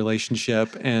sister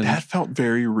relationship, and that felt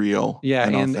very real. Yeah,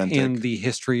 and authentic. And the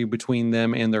history between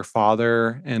them and their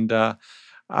father. And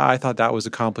I thought that was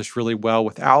accomplished really well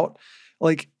without,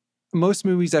 like, most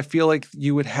movies, I feel like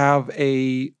you would have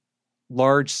a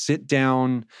large sit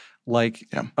down, like,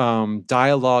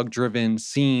 dialogue-driven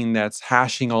scene that's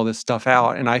hashing all this stuff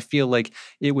out. And I feel like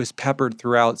it was peppered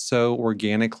throughout so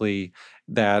organically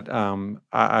that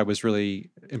I was really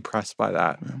impressed by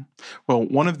that. Yeah. Well,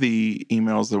 one of the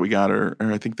emails that we got, or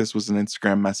I think this was an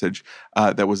Instagram message,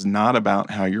 that was not about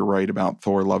how you're right about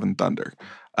Thor: Love and Thunder.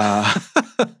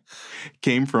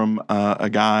 Came from a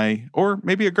guy, or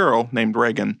maybe a girl, named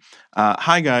Reagan.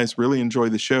 Hi, guys. Really enjoy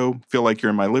the show. Feel like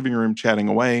you're in my living room chatting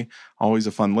away. Always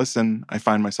a fun listen. I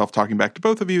find myself talking back to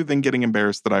both of you, then getting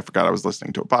embarrassed that I forgot I was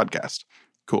listening to a podcast.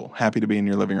 Cool. Happy to be in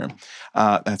your living room.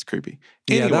 That's creepy.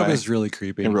 Yeah, Anyway, that was really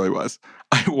creepy. It really was.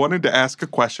 I wanted to ask a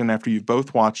question after you've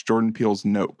both watched Jordan Peele's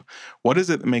Nope. What is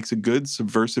it that makes a good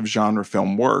subversive genre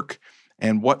film work?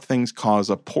 And what things cause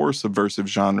a poor subversive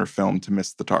genre film to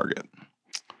miss the target?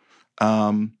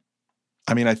 I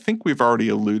think we've already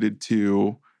alluded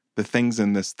to the things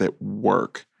in this that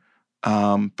work.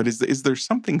 But is there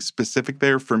something specific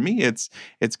there? For me, it's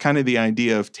kind of the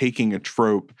idea of taking a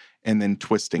trope and then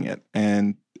twisting it.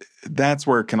 And that's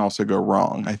where it can also go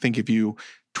wrong. I think if you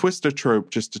twist a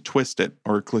trope just to twist it,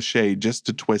 or a cliche just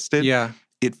to twist it,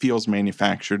 it feels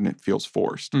manufactured and it feels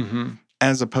forced. Mm-hmm.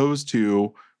 As opposed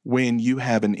to when you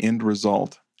have an end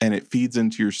result and it feeds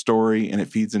into your story and it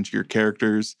feeds into your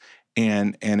characters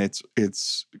and it's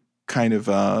kind of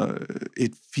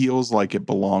it feels like it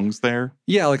belongs there.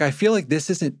 Yeah, like I feel like this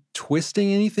isn't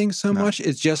twisting anything so much.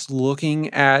 It's just looking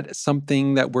at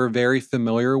something that we're very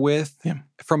familiar with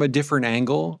from a different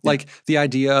angle. Like the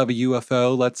idea of a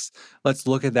UFO, let's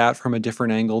look at that from a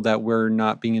different angle, that we're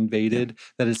not being invaded,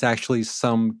 that it's actually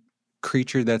some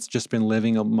creature that's just been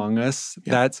living among us.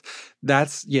 That's I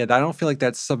don't feel like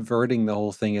that's subverting the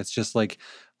whole thing. It's just like,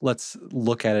 let's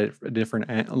look at it a different,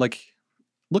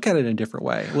 look at it in a different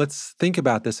way. Let's think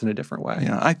about this in a different way.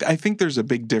 Yeah, I think there's a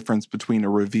big difference between a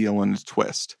reveal and a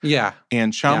twist. Yeah.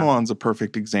 And Shyamalan's a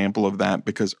perfect example of that,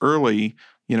 because early,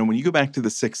 when you go back to The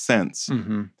Sixth Sense,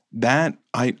 that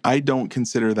I don't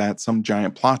consider that some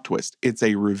giant plot twist. It's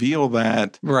a reveal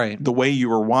that the way you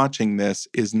were watching this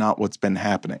is not what's been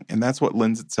happening. And that's what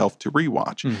lends itself to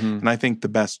rewatch. And I think the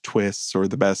best twists, or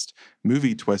the best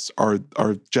movie twists, are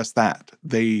just that.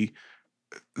 They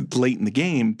late in the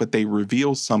game, but they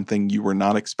reveal something you were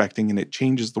not expecting, and it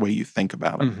changes the way you think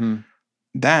about it.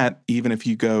 That, even if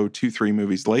you go 2-3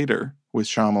 movies later with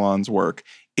Shyamalan's work,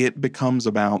 it becomes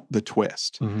about the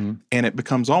twist. And it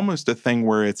becomes almost a thing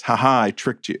where it's, haha, I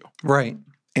tricked you. Right.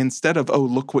 Instead of, oh,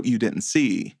 look what you didn't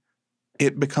see,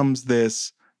 it becomes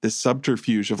this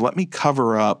subterfuge of, let me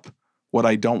cover up what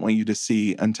I don't want you to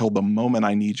see until the moment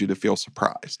I need you to feel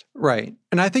surprised. Right.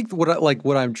 And I think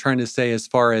what I'm trying to say, as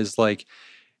far as looking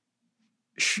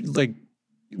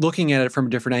at it from a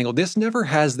different angle, this never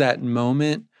has that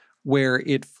moment where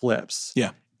it flips.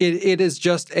 Yeah. It is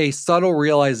just a subtle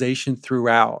realization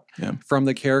throughout from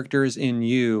the characters in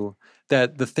you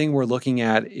that the thing we're looking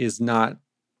at is not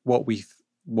what we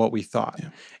thought. Yeah.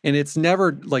 And it's never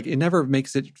it never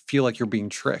makes it feel like you're being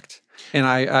tricked. And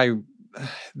I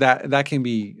that can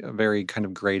be very kind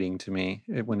of grating to me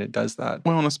when it does that.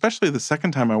 Well, and especially the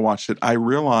second time I watched it, I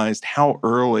realized how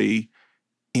early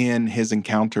in his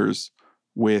encounters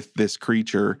with this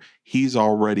creature, he's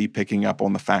already picking up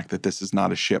on the fact that this is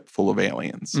not a ship full of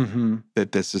aliens,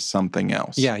 that this is something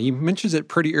else. Yeah, he mentions it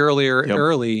pretty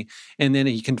early, and then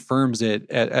he confirms it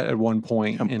at one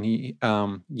point, and he,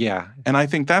 And I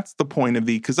think that's the point of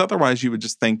because otherwise you would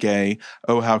just think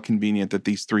how convenient that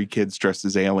these 3 kids dressed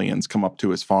as aliens come up to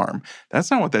his farm. That's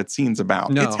not what that scene's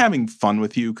about. No. It's having fun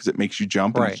with you because it makes you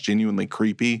jump and it's genuinely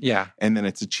creepy. Yeah. And then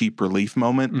it's a cheap relief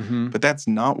moment. But that's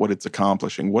not what it's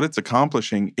accomplishing. What it's accomplishing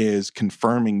is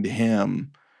confirming to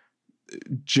him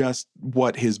just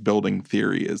what his building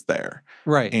theory is there.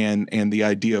 Right. And the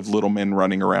idea of little men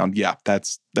running around,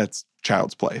 that's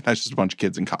child's play. That's just a bunch of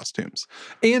kids in costumes.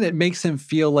 And it makes him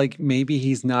feel like maybe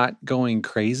he's not going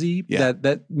crazy,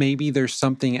 that maybe there's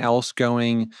something else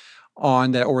going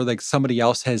on, that, or somebody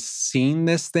else has seen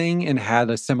this thing and had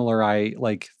a similar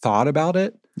thought about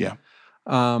it. Yeah.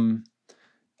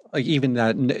 Even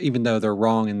though they're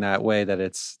wrong in that way, that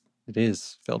it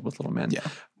is filled with little men. Yeah.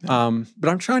 But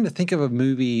I'm trying to think of a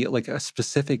movie, a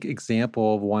specific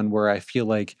example of one where I feel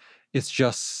like it's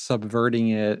just subverting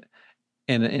it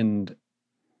in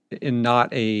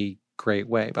not a great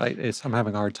way. But I'm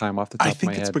having a hard time off the top of my head.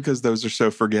 I think it's because those are so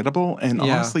forgettable. And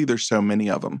honestly, there's so many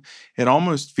of them. It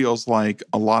almost feels like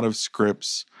a lot of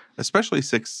scripts, especially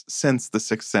since The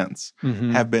Sixth Sense,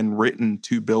 have been written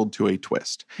to build to a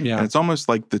twist. Yeah. And it's almost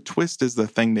like the twist is the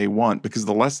thing they want, because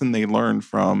the lesson they learned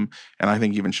from, and I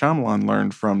think even Shyamalan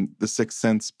learned from The Sixth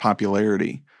Sense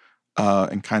popularity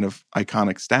and kind of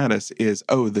iconic status is,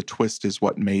 the twist is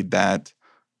what made that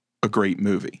a great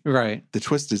movie. Right. The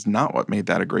twist is not what made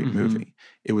that a great movie.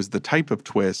 It was the type of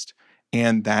twist,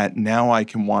 and that now I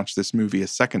can watch this movie a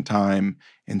second time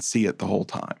and see it the whole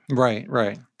time. Right,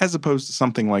 right. As opposed to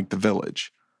something like The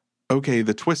Village. Okay,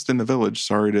 the twist in The Village,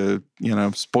 sorry to,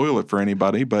 spoil it for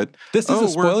anybody, but this is a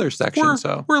spoiler section,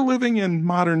 so we're living in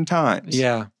modern times.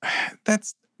 Yeah.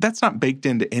 That's not baked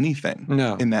into anything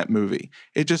in that movie.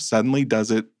 It just suddenly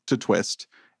does it to twist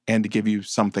and to give you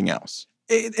something else.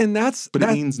 But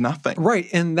it means nothing. Right.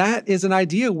 And that is an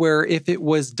idea where if it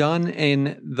was done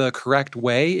in the correct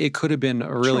way, it could have been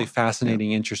a really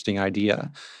fascinating, interesting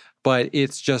idea. But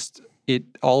it's just, it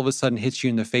all of a sudden hits you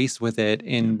in the face with it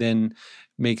and then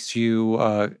makes you,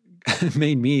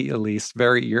 made me at least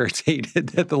very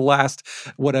irritated at the last,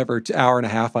 hour and a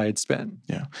half I had spent.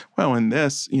 Yeah. Well, in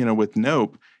this, with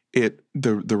Nope,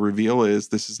 the reveal is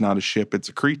this is not a ship, it's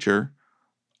a creature.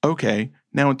 Okay.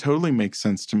 Now it totally makes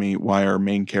sense to me why our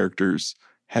main characters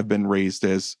have been raised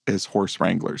as horse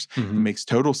wranglers. It makes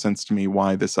total sense to me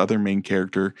why this other main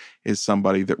character is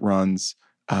somebody that runs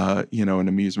an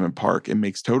amusement park. It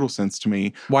makes total sense to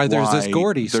me why there's this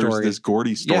Gordy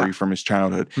story from his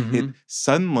childhood. It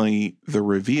suddenly, the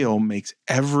reveal makes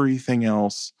everything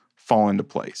else fall into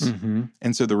place.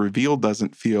 And so the reveal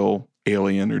doesn't feel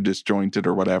alien or disjointed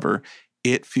or whatever.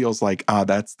 It feels like,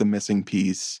 that's the missing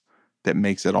piece that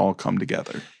makes it all come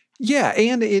together. Yeah,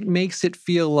 and it makes it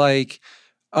feel like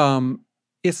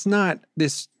it's not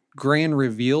this grand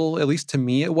reveal, at least to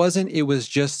me it wasn't. It was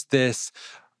just this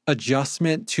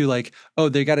adjustment to like,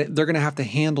 they're going to have to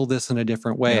handle this in a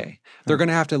different way. Yeah. They're going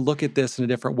to have to look at this in a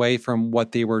different way from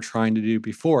what they were trying to do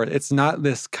before. It's not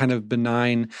this kind of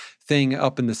benign thing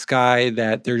up in the sky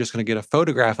that they're just going to get a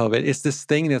photograph of it. It's this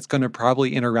thing that's going to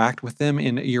probably interact with them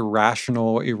in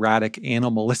irrational, erratic,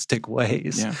 animalistic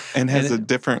ways. Yeah. And has a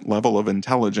different level of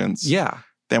intelligence. Yeah.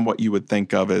 Than what you would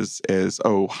think of as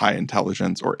high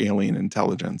intelligence or alien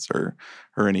intelligence or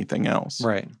anything else.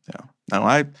 Right. Yeah.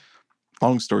 Now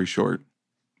long story short,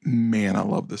 man, I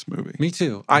love this movie. Me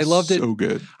too. I loved it. So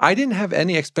good. I didn't have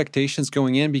any expectations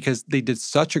going in because they did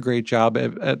such a great job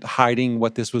at hiding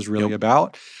what this was really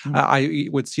about. I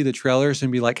would see the trailers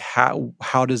and be like, how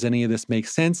does any of this make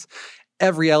sense?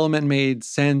 Every element made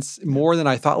sense more than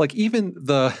I thought. Like even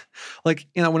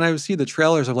when I would see the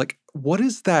trailers, I'm like, what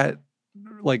is that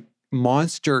like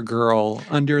monster girl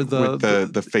under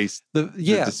the face, the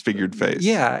disfigured face.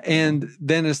 Yeah, and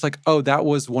then it's like, that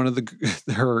was one of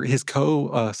his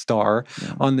co-star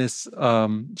on this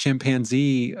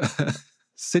chimpanzee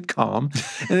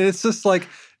sitcom, and it's just like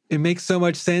it makes so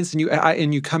much sense,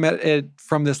 and you come at it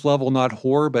from this level, not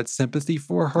horror but sympathy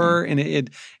for her, and I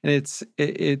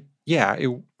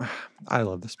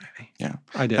love this movie. Yeah,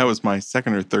 I did. That was my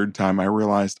second or third time I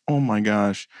realized, oh my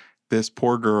gosh, this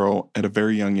poor girl at a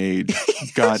very young age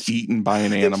got eaten by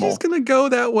an animal. She's going to go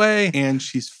that way. And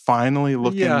she's finally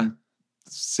looking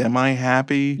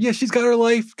semi-happy. Yeah, she's got her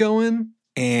life going.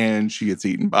 And she gets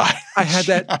eaten by I had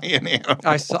that giant animal.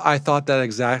 I thought that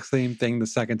exact same thing the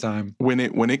second time. When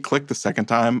it clicked the second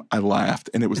time, I laughed.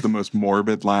 And it was the most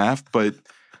morbid laugh. But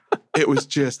it was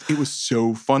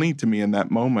so funny to me in that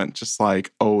moment. Just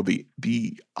like, the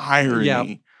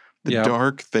irony, the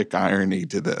dark, thick irony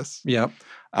to this. Yep.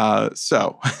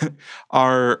 So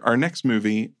our next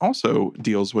movie also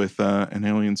deals with an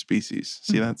alien species.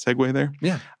 See that segue there?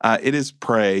 Yeah. It is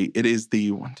Prey. It is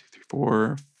the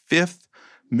 5th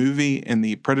movie in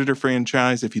the Predator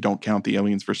franchise. If you don't count the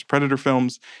Aliens vs. Predator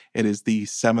films, it is the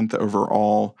 7th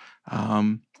overall.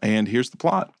 And here's the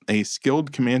plot. A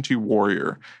skilled Comanche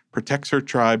warrior protects her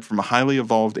tribe from a highly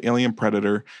evolved alien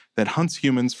predator that hunts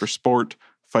humans for sport,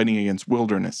 fighting against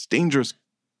wilderness, dangerous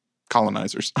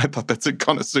colonizers. I thought that's it.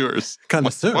 Connoisseurs.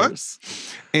 Connoisseurs.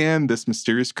 And this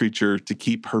mysterious creature to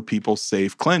keep her people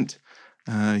safe. Clint,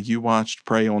 you watched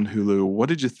Prey on Hulu. What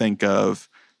did you think of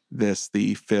this,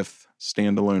 the 5th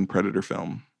standalone Predator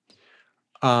film?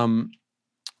 I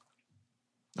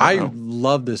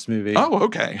love this movie. Oh,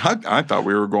 okay. I thought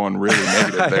we were going really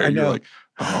negative there. You're like,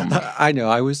 I know.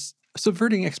 I was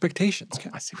subverting expectations.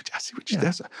 I see what you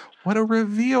did. What a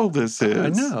reveal this is. I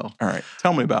know. All right.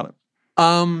 Tell me about it.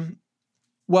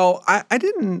 Well, I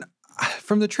didn't,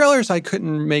 from the trailers, I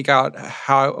couldn't make out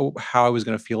how I was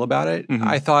going to feel about it.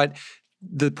 I thought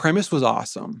the premise was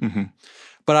awesome,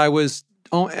 but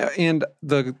and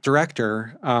the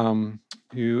director,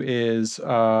 who is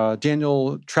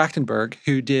Daniel Trachtenberg,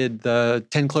 who did the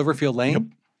 10 Cloverfield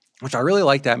Lane, which I really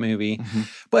like that movie,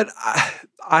 but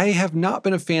I have not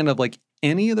been a fan of like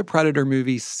any of the Predator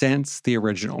movies since the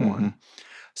original one.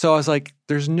 So I was like,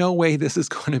 there's no way this is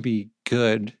going to be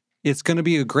good. It's going to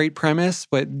be a great premise,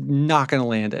 but not going to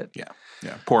land it. Yeah.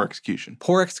 Poor execution.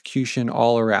 Poor execution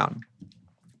all around.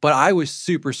 But I was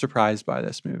super surprised by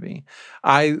this movie.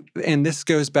 And this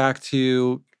goes back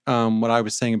to what I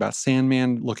was saying about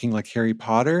Sandman looking like Harry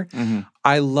Potter.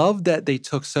 I love that they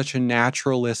took such a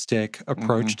naturalistic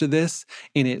approach to this,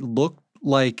 and it looked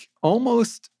like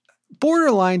almost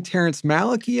borderline Terrence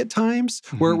Malick-y at times,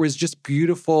 where it was just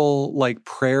beautiful, like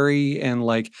prairie and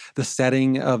like the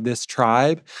setting of this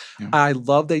tribe. Yeah. I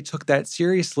love they took that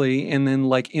seriously and then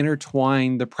like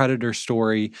intertwined the Predator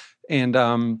story.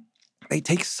 And they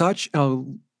take such a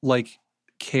like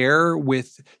care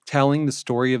with telling the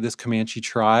story of this Comanche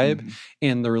tribe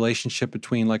and the relationship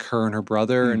between like her and her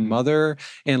brother and mother,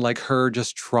 and like her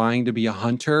just trying to be a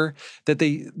hunter, that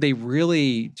they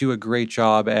really do a great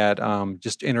job at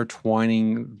just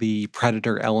intertwining the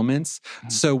Predator elements.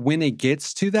 So when it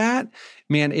gets to that,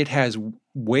 man, it has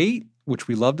weight, which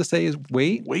we love to say is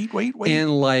weight,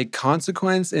 and like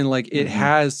consequence, and like it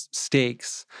has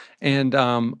stakes. And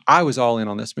I was all in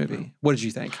on this movie. What did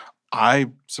you think? I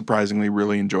surprisingly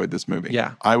really enjoyed this movie.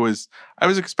 Yeah. I was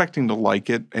expecting to like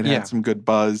it. It had some good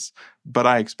buzz, but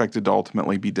I expected to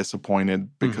ultimately be disappointed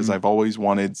because I've always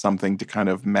wanted something to kind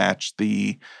of match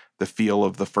the feel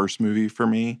of the first movie for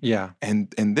me. Yeah. And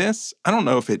this, I don't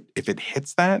know if it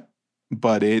hits that,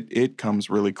 but it comes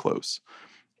really close.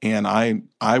 And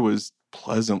I was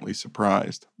pleasantly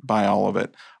surprised by all of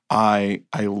it. I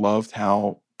loved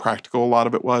how practical a lot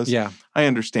of it was. Yeah. I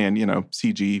understand,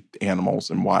 CG animals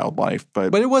and wildlife,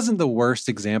 but it wasn't the worst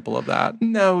example of that.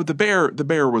 No, the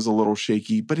bear was a little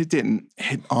shaky, but it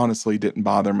honestly didn't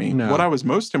bother me. No. What I was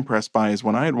most impressed by is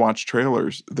when I had watched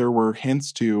trailers, there were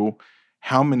hints to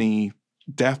how many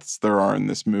deaths there are in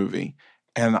this movie.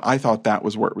 And I thought that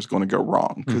was where it was going to go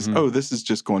wrong because, this is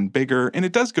just going bigger. And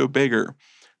it does go bigger,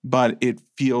 but it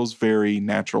feels very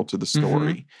natural to the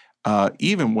story.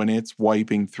 Even when it's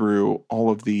wiping through all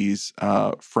of these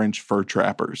French fur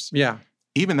trappers. Yeah.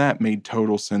 Even that made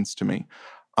total sense to me.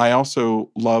 I also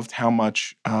loved how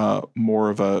much more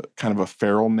of a kind of a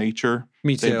feral nature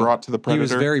they brought to the Predator. He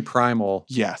was very primal.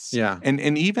 Yes. Yeah. And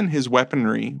even his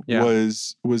weaponry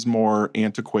was more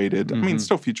antiquated. I mean,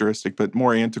 still futuristic, but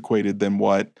more antiquated than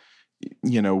what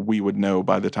we would know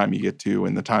by the time you get to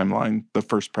in the timeline, the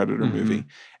first Predator movie.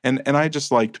 And I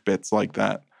just liked bits like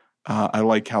that. I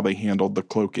like how they handled the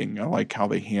cloaking. I like how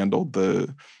they handled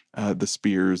the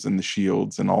spears and the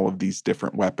shields and all of these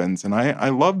different weapons. And I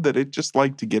love that it just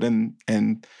liked to get in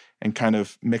and kind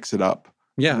of mix it up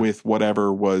with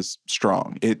whatever was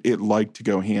strong. It liked to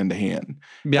go hand to hand.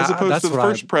 As opposed to the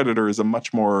first Predator is a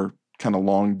much more kind of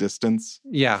long distance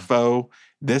foe.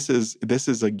 This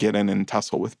is a get in and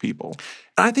tussle with people.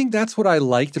 I think that's what I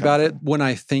liked about it when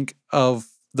I think of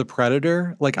the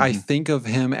Predator. Like I think of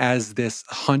him as this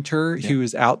hunter who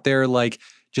is out there like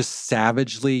just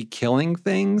savagely killing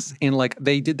things, and like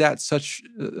they did that such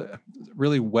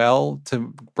really well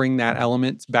to bring that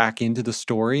element back into the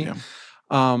story.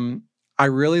 I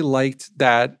really liked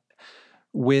that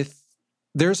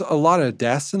there's a lot of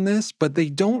deaths in this, but they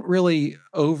don't really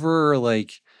over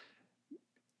like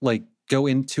go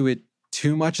into it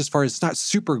too much as far as it's not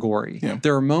super gory. Yeah.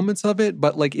 There are moments of it,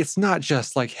 but like it's not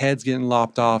just like heads getting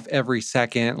lopped off every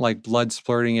second, like blood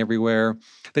splurting everywhere.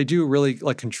 They do really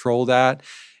like control that.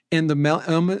 And the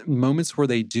moments where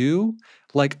they do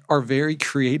like are very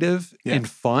creative and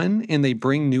fun, and they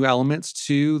bring new elements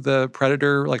to the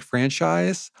Predator like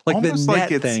franchise. Like almost the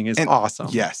net thing is awesome.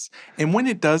 Yes. And when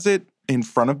it does it in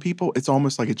front of people, it's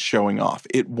almost like it's showing off.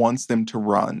 It wants them to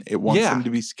run. It wants them to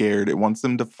be scared. It wants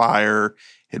them to fire.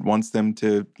 It wants them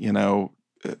to,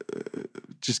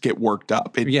 just get worked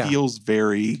up. It feels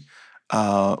very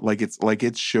like it's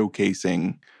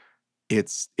showcasing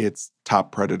its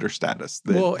top Predator status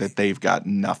that they've got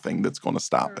nothing that's going to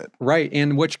stop it. Right.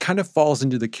 And which kind of falls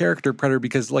into the character Predator,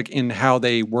 because like in how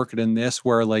they work it in this,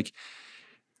 where like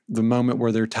the moment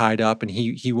where they're tied up and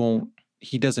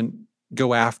he doesn't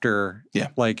go after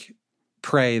like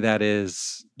prey that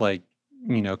is like,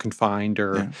 confined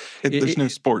or there's no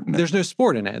sport in it. There's no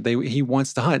sport in it. He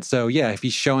wants to hunt. So yeah, if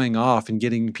he's showing off and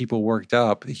getting people worked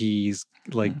up, he's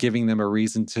like giving them a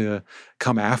reason to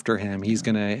come after him. He's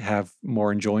going to have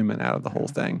more enjoyment out of the whole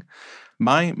thing.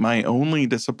 My only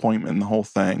disappointment in the whole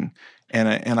thing, and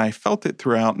I felt it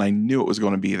throughout, and I knew it was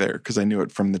going to be there because I knew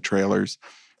it from the trailers,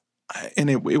 and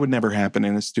it would never happen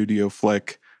in a studio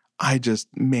flick. I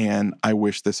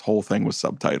wish this whole thing was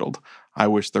subtitled. I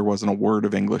wish there wasn't a word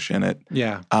of English in it.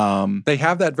 Yeah. They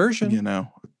have that version.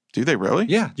 Do they really?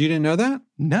 Yeah. You didn't know that?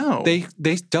 No.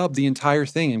 They dubbed the entire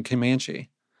thing in Comanche.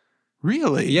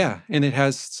 Really? Yeah. And it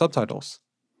has subtitles.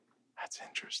 That's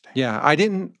interesting. Yeah.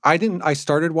 I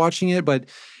started watching it, but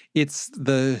it's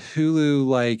the Hulu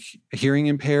like hearing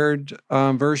impaired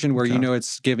version where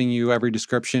it's giving you every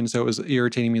description. So it was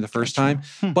irritating me the first time.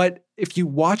 But if you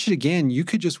watch it again, you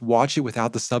could just watch it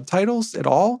without the subtitles at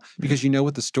all because you know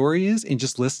what the story is and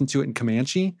just listen to it in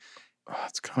Comanche. Oh,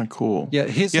 that's kind of cool. Yeah,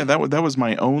 that was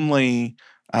my only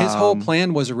His whole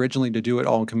plan was originally to do it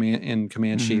all in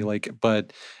Comanche, Mm-hmm.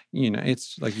 but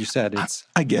it's like you said, it's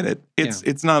I get it.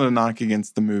 It's not a knock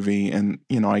against the movie, and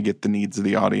I get the needs of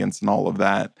the audience and all of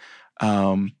that.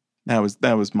 That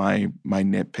was my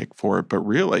nitpick for it, but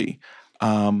really,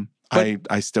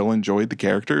 I still enjoyed the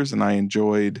characters, and I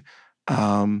enjoyed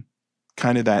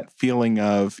kind of that feeling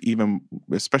of, even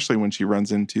especially when she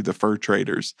runs into the fur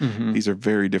traders. These are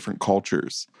very different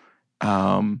cultures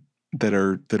that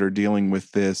are dealing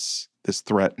with this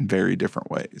threat in very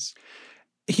different ways.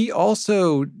 He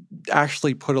also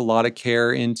actually put a lot of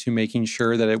care into making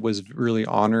sure that it was really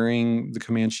honoring the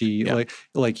Comanche. Yeah.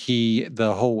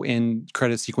 The whole end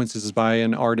credit sequences is by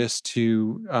an artist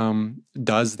who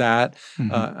does that.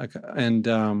 And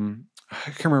I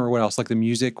can't remember what else. Like the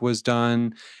music was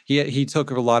done. He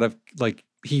took a lot of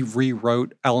he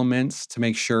rewrote elements to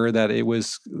make sure that it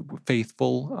was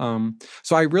faithful.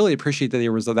 So I really appreciate that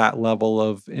there was that level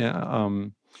of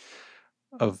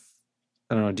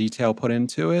I don't know, detail put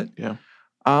into it. Yeah.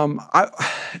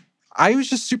 I was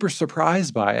just super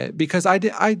surprised by it because I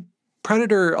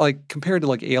Predator, like compared to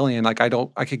like Alien, like I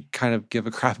could kind of give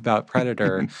a crap about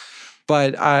Predator,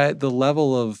 but the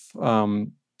level of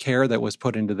care that was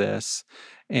put into this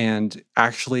and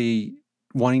actually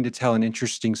wanting to tell an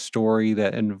interesting story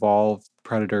that involved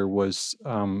Predator was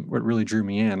what really drew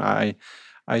me in. I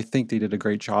think they did a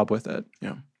great job with it.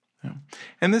 Yeah. Yeah.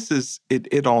 And this is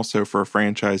it also, for a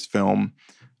franchise film,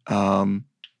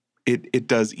 it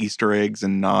does Easter eggs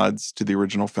and nods to the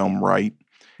original film right.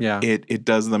 Yeah. It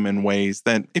does them in ways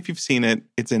that if you've seen it,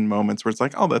 it's in moments where it's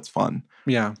like, oh, that's fun.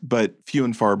 Yeah. But few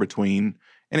and far between.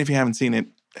 And if you haven't seen it,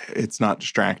 it's not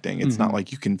distracting. It's not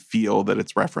like you can feel that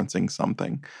it's referencing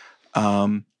something.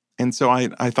 And so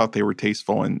I thought they were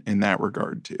tasteful in that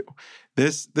regard too.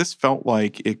 This felt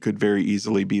like it could very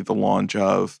easily be the launch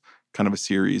of kind of a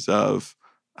series of,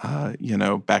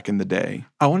 back in the day.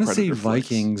 I want to see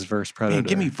Vikings versus Predator. Man,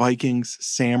 give me Vikings,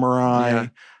 Samurai.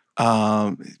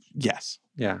 Yeah. Yes.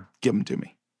 Yeah. Give them to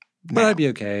me. But I'd be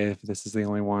okay if this is the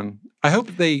only one. I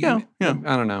hope they, I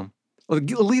don't know.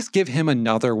 At least give him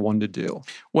another one to do.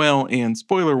 Well, and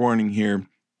spoiler warning here,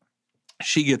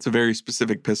 she gets a very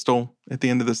specific pistol at the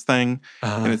end of this thing.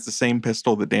 And it's the same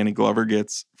pistol that Danny Glover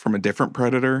gets from a different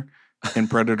Predator in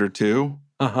Predator 2.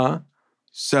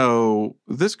 So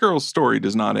this girl's story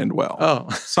does not end well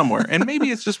somewhere. And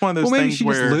maybe it's just one of those maybe things she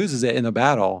where just loses it in the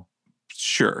battle.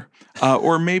 Sure.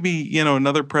 Or maybe,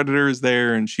 another Predator is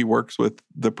there and she works with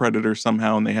the Predator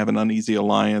somehow and they have an uneasy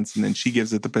alliance, and then she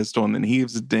gives it the pistol and then he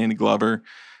gives it to Danny Glover.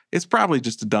 It's probably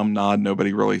just a dumb nod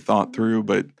nobody really thought through,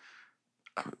 but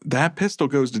that pistol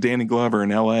goes to Danny Glover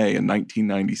in L.A. in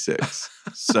 1996.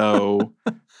 So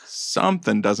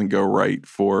something doesn't go right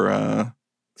for...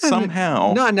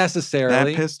 somehow, not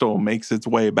necessarily, that pistol makes its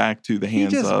way back to the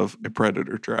hands of a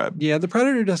Predator tribe. Yeah, the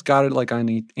Predator just got it like on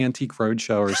an Antique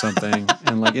Roadshow or something,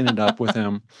 and like ended up with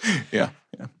him. Yeah,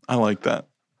 I like that.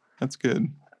 That's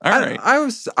good. All right, I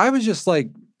was just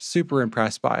like super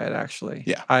impressed by it. Actually,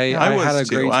 yeah, I had a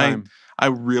great time. I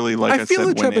really like. I feel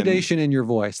the trepidation in your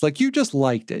voice. Like you just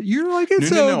liked it. You're like,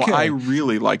 it's no. okay. I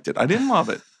really liked it. I didn't love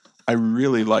it. I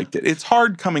really liked it. It's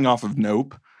hard coming off of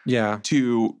Nope. Yeah.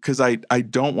 Because I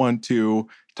don't want to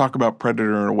talk about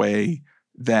Predator in a way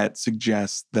that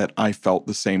suggests that I felt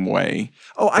the same way.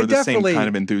 I definitely same kind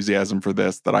of enthusiasm for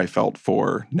this that I felt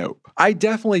for Nope. I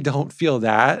definitely don't feel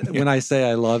that when I say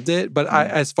I loved it. But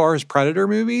as far as Predator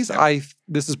movies,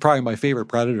 this is probably my favorite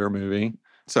Predator movie.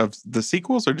 So the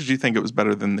sequels, or did you think it was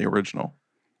better than the original?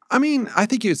 I mean, I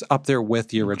think it's up there with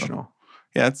the original.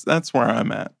 Yeah, that's where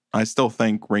I'm at. I still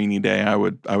think Rainy Day, I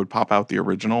would pop out the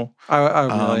original.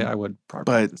 I would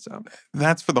probably pop this out.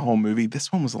 That's for the whole movie. This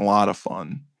one was a lot of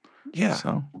fun. Yeah.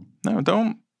 So no,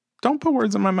 don't put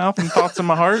words in my mouth and thoughts in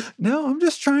my heart. No, I'm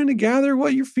just trying to gather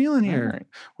what you're feeling here. Right.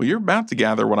 Well, you're about to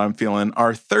gather what I'm feeling.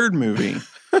 Our third movie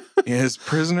is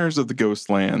Prisoners of the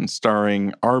Ghostland,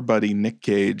 starring our buddy Nick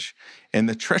Cage. In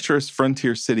the treacherous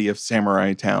frontier city of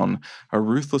Samurai Town, a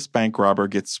ruthless bank robber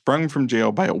gets sprung from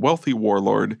jail by a wealthy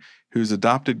warlord whose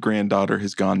adopted granddaughter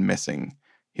has gone missing.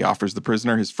 He offers the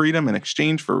prisoner his freedom in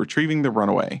exchange for retrieving the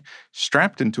runaway,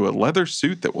 strapped into a leather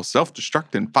suit that will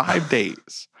self-destruct in 5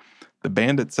 days. The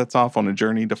bandit sets off on a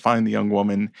journey to find the young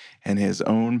woman and his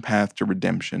own path to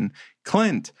redemption.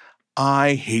 Clint,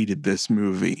 I hated this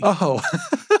movie. Oh.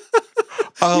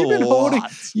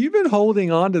 You've been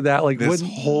holding on to that like this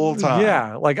whole time.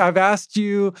 Yeah, like I've asked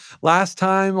you last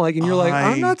time, like, and you're like,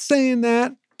 I'm not saying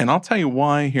that. And I'll tell you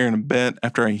why here in a bit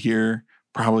after I hear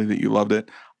probably that you loved it.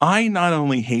 I not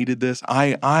only hated this,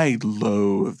 I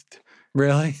loathed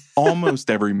Really? Almost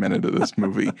every minute of this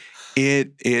movie.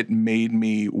 It made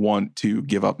me want to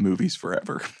give up movies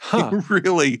forever. Huh.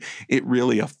 It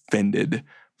really offended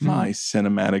my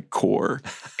cinematic core.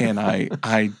 And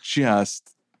I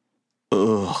just,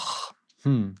 ugh.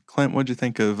 Clint, what'd you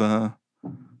think of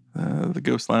the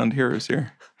Ghostland heroes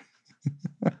here?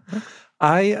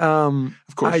 Of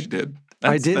course you did.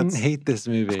 I didn't hate this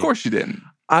movie. Of course you didn't.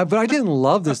 But I didn't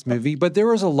love this movie. But there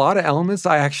was a lot of elements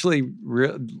I actually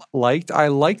liked. I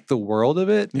liked the world of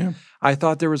it. Yeah. I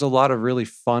thought there was a lot of really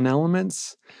fun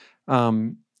elements.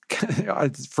 For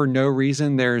no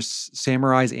reason, there's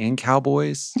samurais and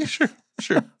cowboys. Yeah,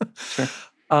 sure.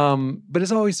 But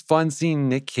it's always fun seeing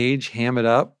Nick Cage ham it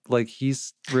up. Like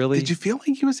he's really. Did you feel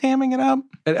like he was hamming it up?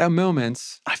 At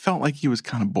moments. I felt like he was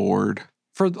kind of bored.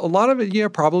 For a lot of it, yeah,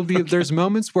 probably. Okay. There's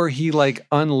moments where he like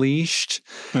unleashed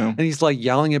and he's like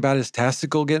yelling about his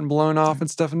testicle getting blown off and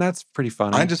stuff, and that's pretty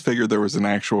funny. I just figured there was an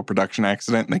actual production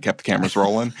accident and they kept the cameras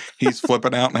rolling. He's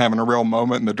flipping out and having a real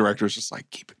moment, and the director's just like,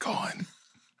 keep it going.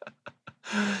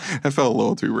 It felt a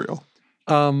little too real.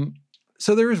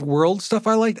 So there was world stuff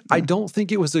I liked. I don't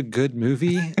think it was a good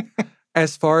movie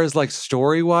as far as like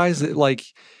story-wise.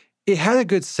 It had a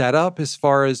good setup as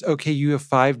far as, okay, you have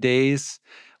 5 days.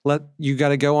 You got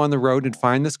to go on the road and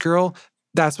find this girl.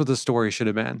 That's what the story should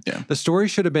have been. Yeah. The story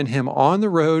should have been him on the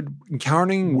road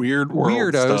encountering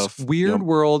weirdos, weird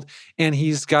world, and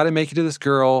he's got to make it to this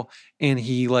girl, and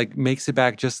he like makes it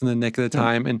back just in the nick of the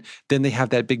time. And then they have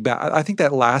that big battle. I think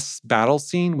that last battle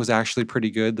scene was actually pretty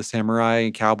good. The samurai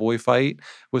and cowboy fight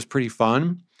was pretty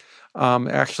fun.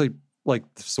 Actually, like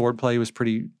the swordplay was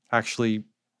pretty actually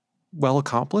well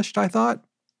accomplished, I thought.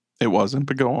 It wasn't,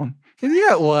 but go on.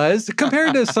 Yeah, it was.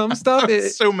 Compared to some stuff. I'm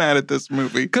so mad at this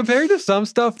movie. Compared to some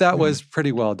stuff, that was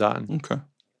pretty well done. Okay.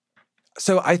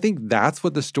 So I think that's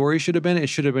what the story should have been. It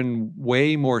should have been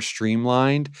way more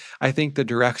streamlined. I think the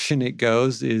direction it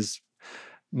goes is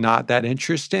not that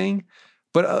interesting.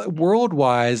 But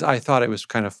world-wise, I thought it was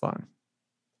kind of fun.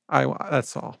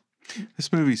 That's all.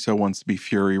 This movie so wants to be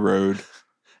Fury Road.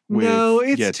 No,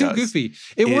 it's too goofy.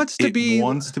 It wants to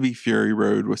be Fury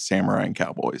Road with samurai and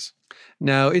cowboys.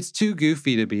 No, it's too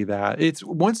goofy to be that. It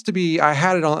wants to be. I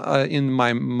had it in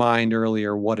my mind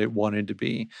earlier what it wanted to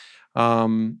be.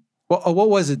 What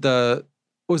was it? What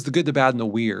was the good, the bad, and the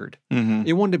weird? Mm-hmm.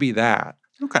 It wanted to be that.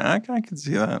 Okay, I can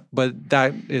see that. But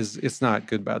it's not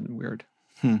good, bad, and weird.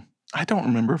 I don't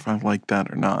remember if I liked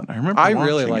that or not. I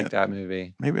really liked that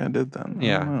movie. Maybe I did then.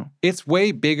 Yeah, I don't know. It's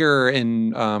way bigger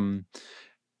and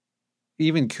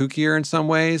even kookier in some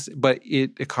ways, but it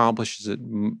accomplishes it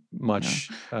much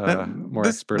more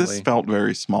expertly. This felt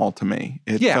very small to me.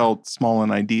 It felt small in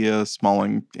idea, small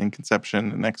in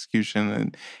conception and execution,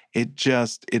 and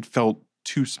it felt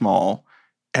too small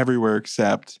everywhere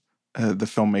except the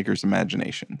filmmakers'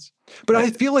 imaginations. But I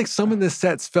feel like some of the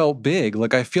sets felt big.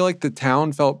 Like I feel like the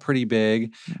town felt pretty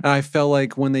big, and I felt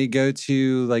like when they go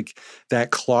to like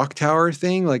that clock tower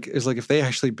thing, like it's like if they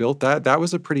actually built that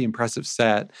was a pretty impressive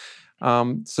set.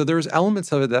 So there's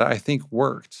elements of it that I think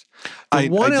worked. I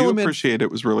do appreciate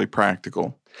it was really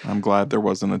practical. I'm glad there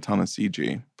wasn't a ton of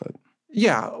CG, but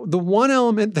yeah, the one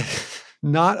element that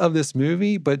not of this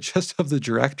movie, but just of the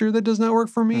director that does not work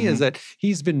for me is that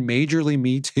he's been majorly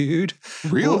Me Too'd.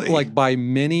 Really? Like by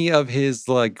many of his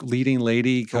like leading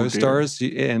lady co-stars.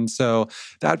 And so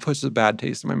that puts a bad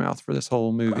taste in my mouth for this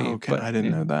whole movie. Oh, okay, but I didn't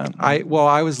know that.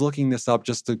 I was looking this up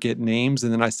just to get names,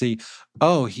 and then I see,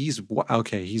 he's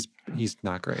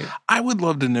not great. I would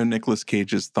love to know Nicolas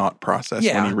Cage's thought process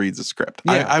when he reads a script.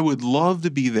 Yeah. I would love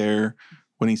to be there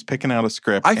when he's picking out a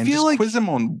script and just quiz him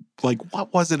on, like,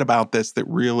 what was it about this that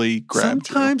really grabbed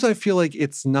Sometimes I feel like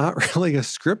it's not really a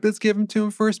script that's given to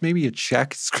him first. Maybe a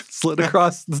check slid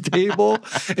across the table,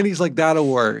 and he's like, that'll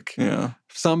work. Yeah.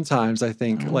 Sometimes I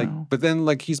think, but then,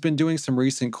 like, he's been doing some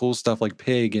recent cool stuff like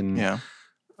Pig and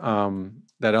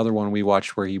that other one we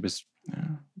watched where he was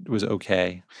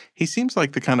okay. He seems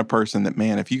like the kind of person that,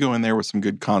 man, if you go in there with some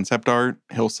good concept art,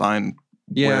 he'll sign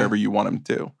wherever you want him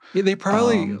to. Yeah, they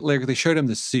probably they showed him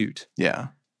the suit. Yeah.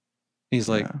 He's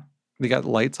like, they got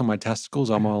lights on my testicles,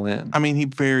 I'm all in. I mean, he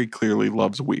very clearly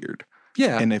loves weird.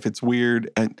 Yeah. And if it's weird,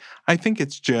 I think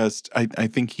it's just, I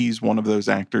think he's one of those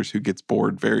actors who gets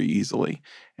bored very easily.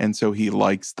 And so he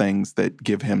likes things that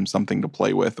give him something to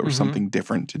play with or something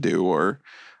different to do. Or,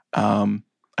 I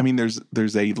mean,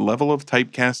 there's a level of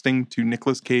typecasting to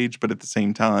Nicolas Cage, but at the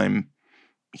same time,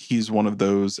 he's one of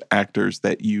those actors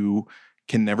that you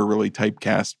can never really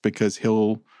typecast because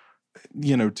he'll,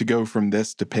 to go from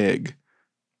this to Pig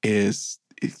is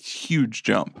a huge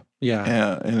jump.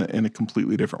 Yeah. In a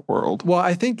completely different world. Well,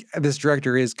 I think this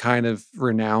director is kind of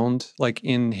renowned, like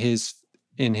in his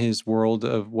in his world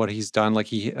of what he's done. Like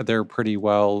they're pretty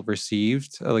well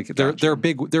received. Like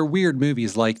they're weird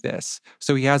movies like this.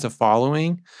 So he has a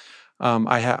following.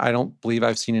 I don't believe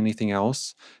I've seen anything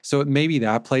else. So maybe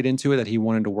that played into it, that he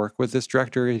wanted to work with this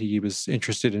director. He was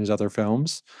interested in his other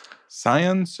films.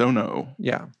 Sion Sono.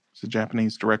 Yeah. He's a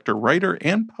Japanese director, writer,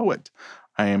 and poet.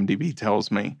 IMDb tells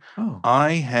me. Oh.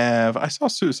 I saw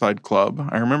Suicide Club.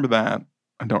 I remember that.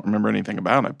 I don't remember anything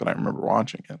about it, but I remember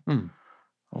watching it.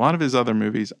 A lot of his other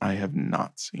movies I have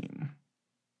not seen.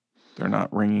 They're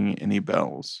not ringing any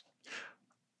bells.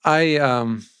 But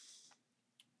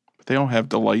they all have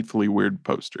delightfully weird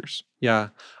posters. Yeah.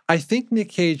 I think Nick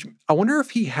Cage, I wonder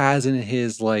if he has in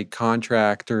his like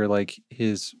contract or like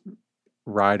his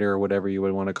rider or whatever you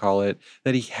would want to call it,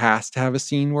 that he has to have a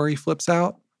scene where he flips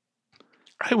out.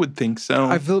 I would think so.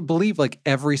 I believe like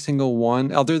every single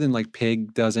one, other than like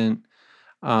Pig doesn't,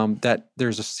 that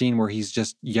there's a scene where he's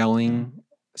just yelling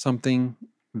something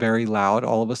very loud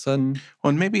all of a sudden. Well,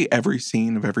 and maybe every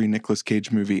scene of every Nicolas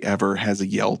Cage movie ever has a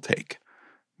yell take.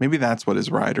 Maybe that's what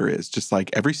his rider is. Just like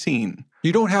every scene.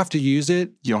 You don't have to use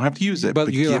it. You don't have to use it,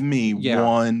 but give me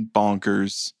one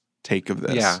bonkers take of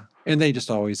this. Yeah. And they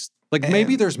just always, like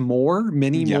maybe there's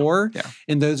many more. Yeah.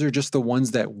 And those are just the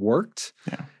ones that worked.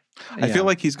 Yeah. I feel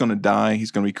like he's going to die.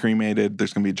 He's going to be cremated.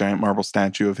 There's going to be a giant marble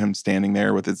statue of him standing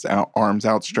there with his arms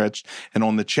outstretched. And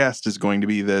on the chest is going to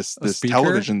be this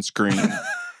television screen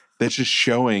that's just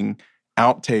showing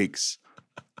outtakes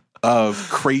of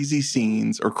crazy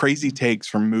scenes or crazy takes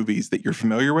from movies that you're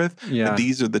familiar with. Yeah. But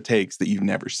these are the takes that you've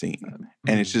never seen.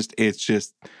 And it's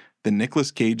just the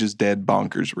Nicolas Cage is dead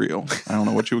bonkers reel. I don't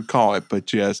know what you would call it, but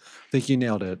just I think you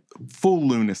nailed it. Full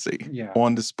lunacy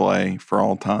on display for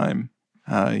all time.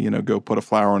 Go put a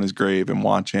flower on his grave and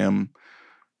watch him.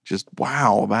 Just,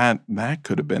 wow, that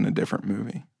could have been a different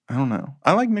movie. I don't know.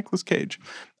 I like Nicolas Cage.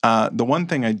 The one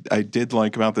thing I did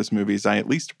like about this movie is I at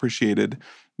least appreciated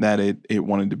that it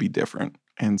wanted to be different.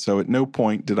 And so at no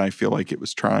point did I feel like it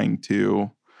was trying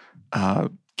to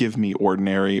give me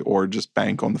ordinary or just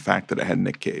bank on the fact that it had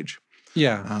Nick Cage.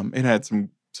 Yeah. It had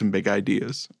some big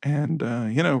ideas. And,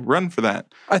 run for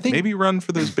that. I think maybe run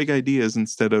for those big ideas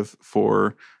instead of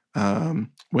for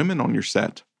women on your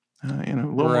set. A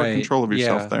little more control of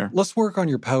yourself there. Let's work on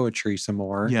your poetry some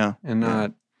more. Yeah. And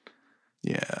not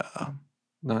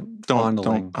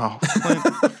fondling.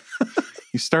 Clint,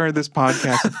 you started this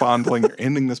podcast with fondling. You're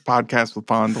ending this podcast with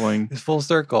fondling. It's full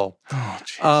circle. Oh,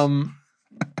 jeez.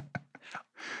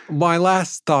 My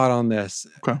last thought on this,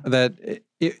 that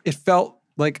it felt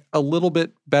like a little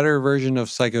bit better version of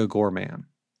Psycho Goreman.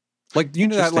 Like, you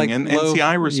know, that like and see,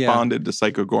 I responded to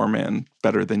Psycho Goreman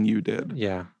better than you did.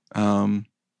 Yeah.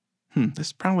 This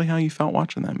is probably how you felt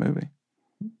watching that movie.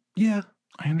 Yeah.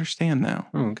 I understand now.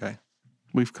 Oh, okay.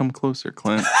 We've come closer,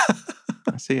 Clint.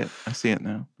 I see it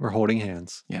now. We're holding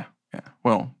hands. Yeah.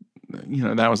 Well,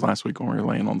 that was last week when we were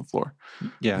laying on the floor.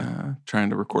 Yeah. Trying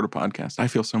to record a podcast. I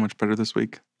feel so much better this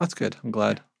week. That's good. I'm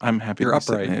glad. I'm happy you're to be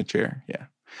upright sitting in a chair. Yeah.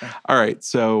 All right.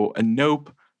 So,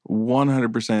 Nope.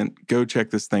 100% go check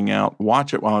this thing out.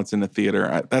 Watch it while it's in the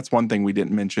theater. That's one thing we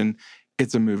didn't mention.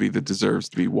 It's a movie that deserves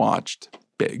to be watched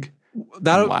big.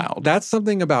 Loud. That's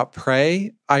something about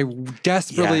Prey. I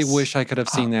desperately wish I could have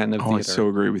seen that in the theater. I so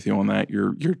agree with you on that.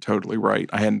 You're totally right.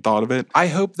 I hadn't thought of it. I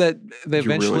hope that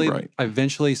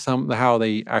eventually somehow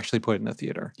they actually put it in the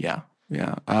theater. Yeah.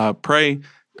 Prey,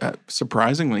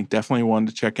 surprisingly, definitely one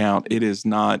to check out. It is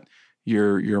not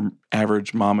your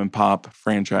average mom and pop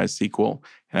franchise sequel.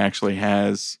 It actually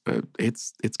has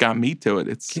it's got meat to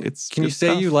it. Can you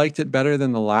say you liked it better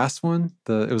than the last one?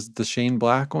 It was the Shane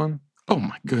Black one. Oh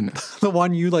my goodness. The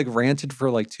one you like ranted for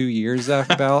like 2 years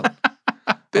about.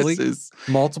 This is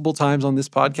multiple times on this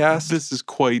podcast. This is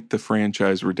quite the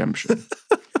franchise redemption.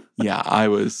 Yeah,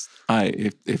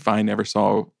 if I never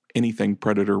saw anything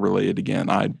Predator related again,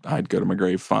 I'd go to my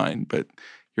grave fine. But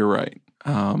you're right.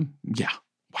 Yeah.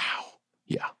 Wow.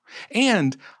 Yeah.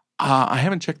 And I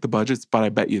haven't checked the budgets, but I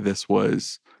bet you this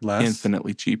was less,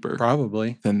 infinitely cheaper,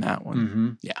 probably, than that one.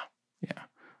 Mm-hmm. Yeah.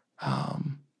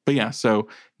 But yeah, so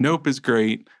Nope is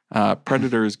great.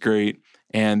 Predator is great.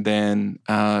 And then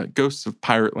Ghosts of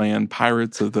Pirate Land,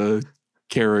 Pirates of the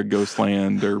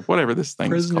Ghostland, or whatever this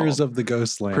thing is called. Prisoners of the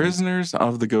Ghostland. Prisoners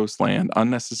of the Ghostland.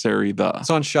 Unnecessary the. It's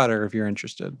on Shudder if you're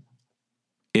interested.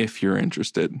 Because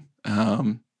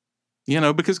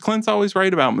Clint's always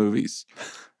right about movies.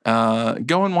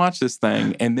 Go and watch this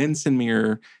thing and then send me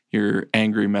your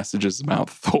angry messages about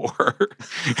Thor.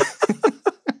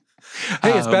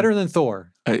 Hey, it's better than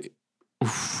Thor.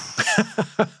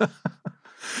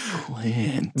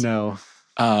 Clint. No.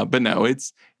 But no,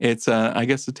 it's I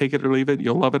guess to take it or leave it.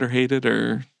 You'll love it or hate it,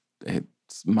 or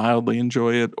mildly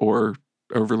enjoy it or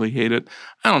overly hate it.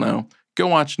 I don't know. Go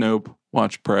watch Nope.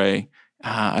 Watch Prey.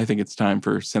 I think it's time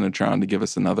for CineTron to give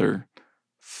us another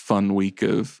fun week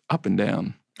of up and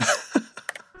down.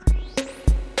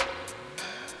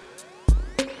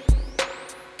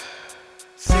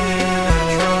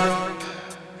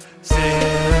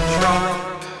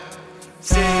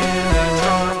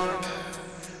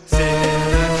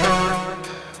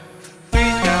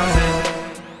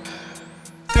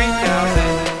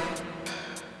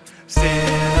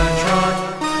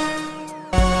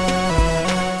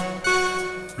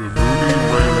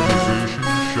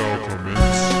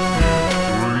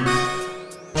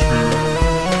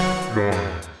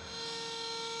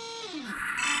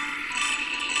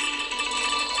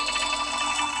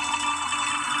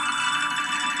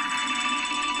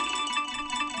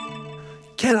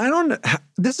 Ken,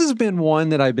 this has been one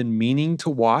that I've been meaning to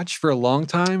watch for a long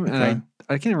time, and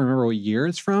I can't remember what year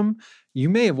it's from. You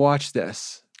may have watched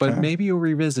this, but maybe you'll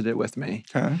revisit it with me.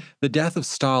 Okay. The Death of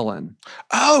Stalin.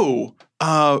 Oh,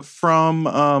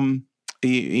 from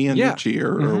Ian Ritchie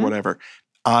or whatever.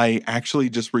 I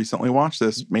actually just recently watched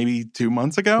this maybe 2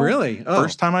 months ago. Really? Oh.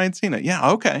 First time I had seen it.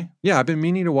 Yeah, okay. Yeah, I've been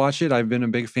meaning to watch it. I've been a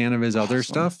big fan of his other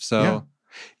stuff. So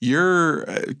you're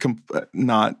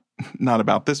not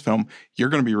about this film. You're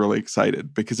going to be really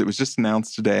excited because it was just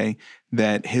announced today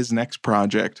that his next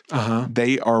project,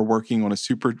 they are working on a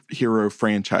superhero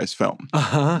franchise film.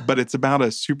 But it's about a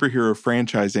superhero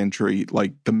franchise entry,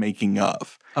 like the making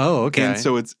of. Oh, okay. And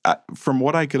so it's, from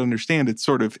what I could understand, it's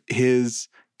sort of his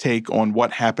take on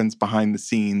what happens behind the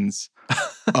scenes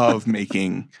of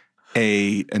making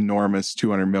a enormous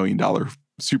 $200 million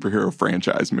superhero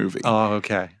franchise movie. Oh,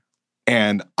 okay.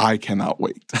 And I cannot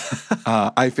wait.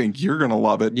 I think you're going to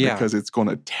love it because it's going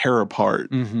to tear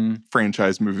apart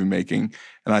franchise movie making.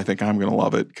 And I think I'm going to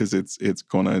love it because it's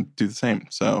going to do the same.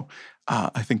 So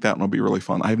I think that one will be really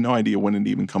fun. I have no idea when it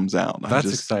even comes out.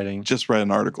 That's exciting. Just read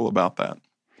an article about that.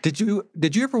 Did you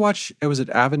ever watch, was it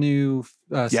Avenue?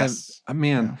 Yes.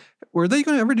 Were they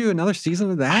going to ever do another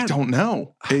season of that? I don't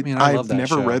know. I love that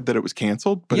never show. read that it was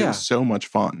canceled, but it was so much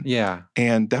fun. Yeah.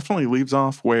 And definitely leaves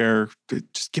off where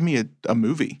just give me a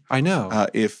movie. I know.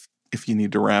 If you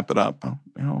need to wrap it up,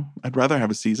 I'd rather have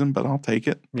a season, but I'll take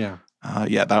it. Yeah.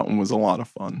 That one was a lot of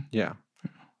fun. Yeah.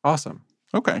 Awesome.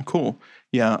 Okay, cool.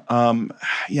 Yeah.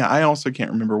 I also can't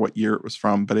remember what year it was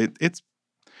from, but it's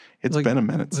been a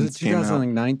minute since it came out.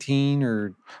 2019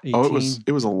 or 18? Oh,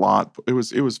 it was a lot. It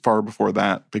was far before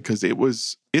that because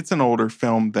it's an older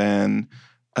film than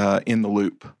In the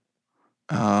Loop.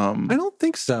 I don't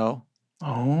think so.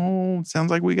 Oh,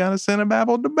 sounds like we got a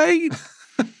Cinebabble debate,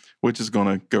 which is going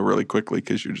to go really quickly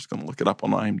because you're just going to look it up on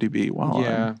IMDb while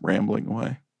I'm rambling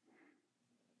away.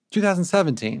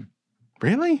 2017.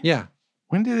 Really? Yeah.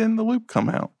 When did In the Loop come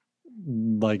out?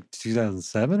 Like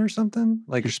 2007 or something?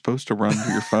 Like you're supposed to run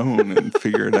to your phone and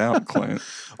figure it out, Clint.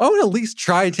 I would at least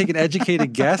try to take an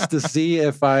educated guess to see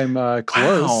if I'm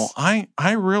close. Wow,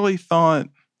 I really thought,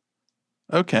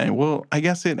 okay, well, I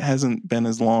guess it hasn't been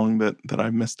as long that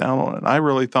I've missed out on it. I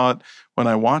really thought when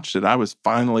I watched it, I was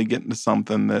finally getting to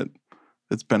something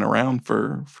that's been around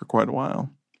for quite a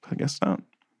while. But I guess not.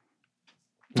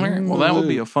 All right, well, that would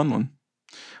be a fun one.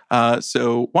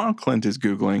 So while Clint is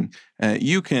Googling,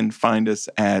 you can find us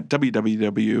at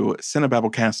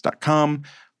www.cinebabblecast.com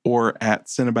or at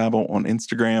Cinebabble on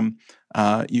Instagram.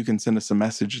 You can send us a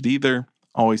message at either.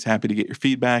 Always happy to get your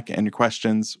feedback and your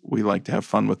questions. We like to have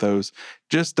fun with those.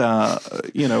 Just, hot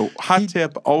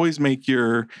tip, always make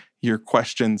your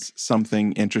questions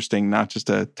something interesting, not just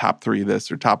a top 3 this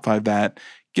or top 5 that.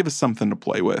 Give us something to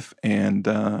play with, and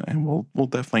we'll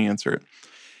definitely answer it.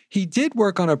 He did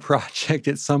work on a project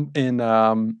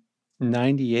in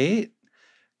 98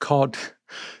 called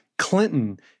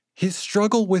Clinton, His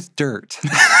Struggle with Dirt.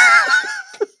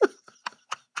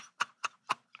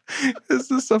 Is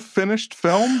this a finished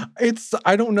film?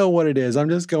 I don't know what it is. I'm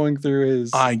just going through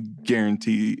his... I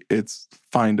guarantee it's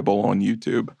findable on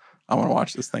YouTube. I want to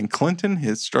watch this thing. Clinton,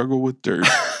 His Struggle with Dirt.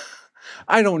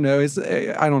 I don't know.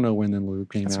 I don't know when the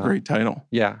Loop came out. That's a great title.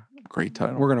 Yeah. Great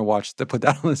title. We're going to put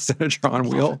that on the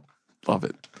CineTron wheel. Love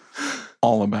it.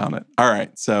 All about it. All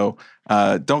right. So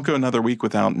don't go another week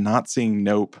without not seeing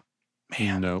Nope.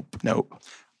 Man, Nope.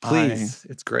 Please.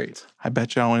 It's great. I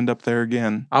bet you I'll end up there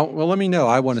again. Well, let me know.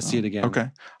 I want to see it again. Okay.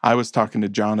 I was talking to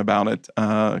John about it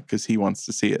because he wants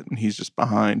to see it and he's just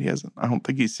behind. I don't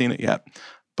think he's seen it yet.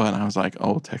 But I was like,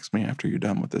 text me after you're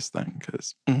done with this thing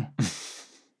because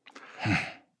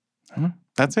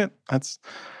that's it. That's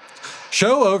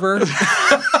show over.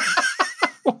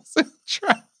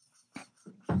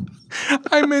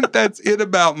 I meant that's it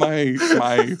about my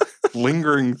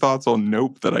lingering thoughts on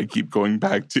Nope that I keep going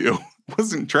back to.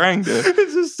 Wasn't trying to. It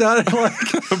just sounded like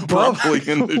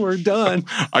abruptly we're done.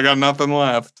 I got nothing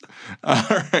left. All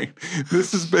right.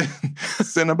 This has been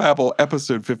Cinebabble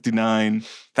episode 59.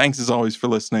 Thanks as always for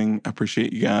listening. I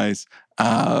appreciate you guys.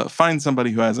 Find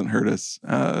somebody who hasn't heard us.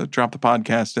 Drop the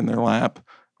podcast in their lap.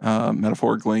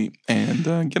 Metaphorically, and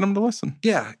get them to listen.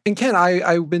 Yeah. And Ken,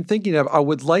 I've been thinking of,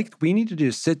 we need to do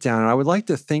a sit down, and I would like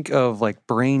to think of like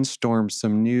brainstorm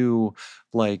some new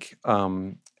like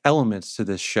elements to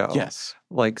this show. Yes.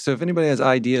 Like, so if anybody has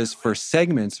ideas for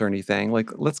segments or anything, like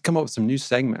let's come up with some new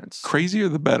segments. Crazier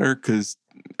the better, because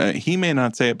he may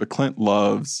not say it, but Clint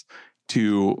loves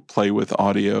to play with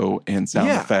audio and sound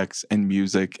effects and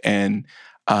music. And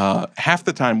half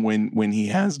the time when he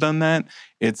has done that,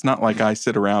 it's not like I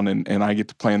sit around and I get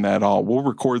to plan that at all. We'll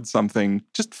record something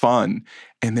just fun.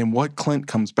 And then what Clint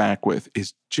comes back with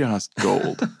is just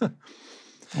gold.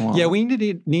 Wow. Yeah, we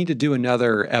need to do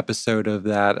another episode of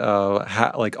that,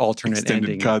 like alternate Extended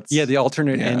ending cuts. Yeah, the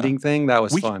alternate ending thing. That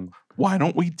was fun. Why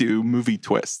don't we do movie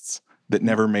twists that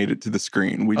never made it to the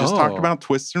screen? We just talked about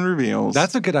twists and reveals.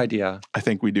 That's a good idea. I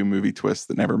think we do movie twists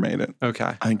that never made it.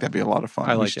 Okay. I think that'd be a lot of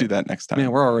fun. We should do that next time.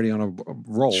 Man, we're already on a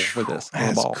roll with this.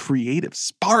 As creative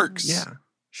sparks. Yeah.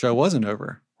 Show wasn't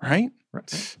over. Right?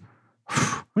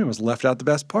 We almost left out the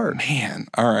best part. Man.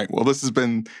 All right. Well, this has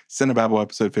been Cinebabble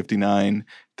episode 59.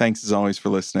 Thanks as always for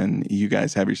listening. You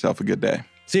guys have yourself a good day.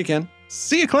 See you, Ken.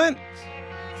 See you, Clint.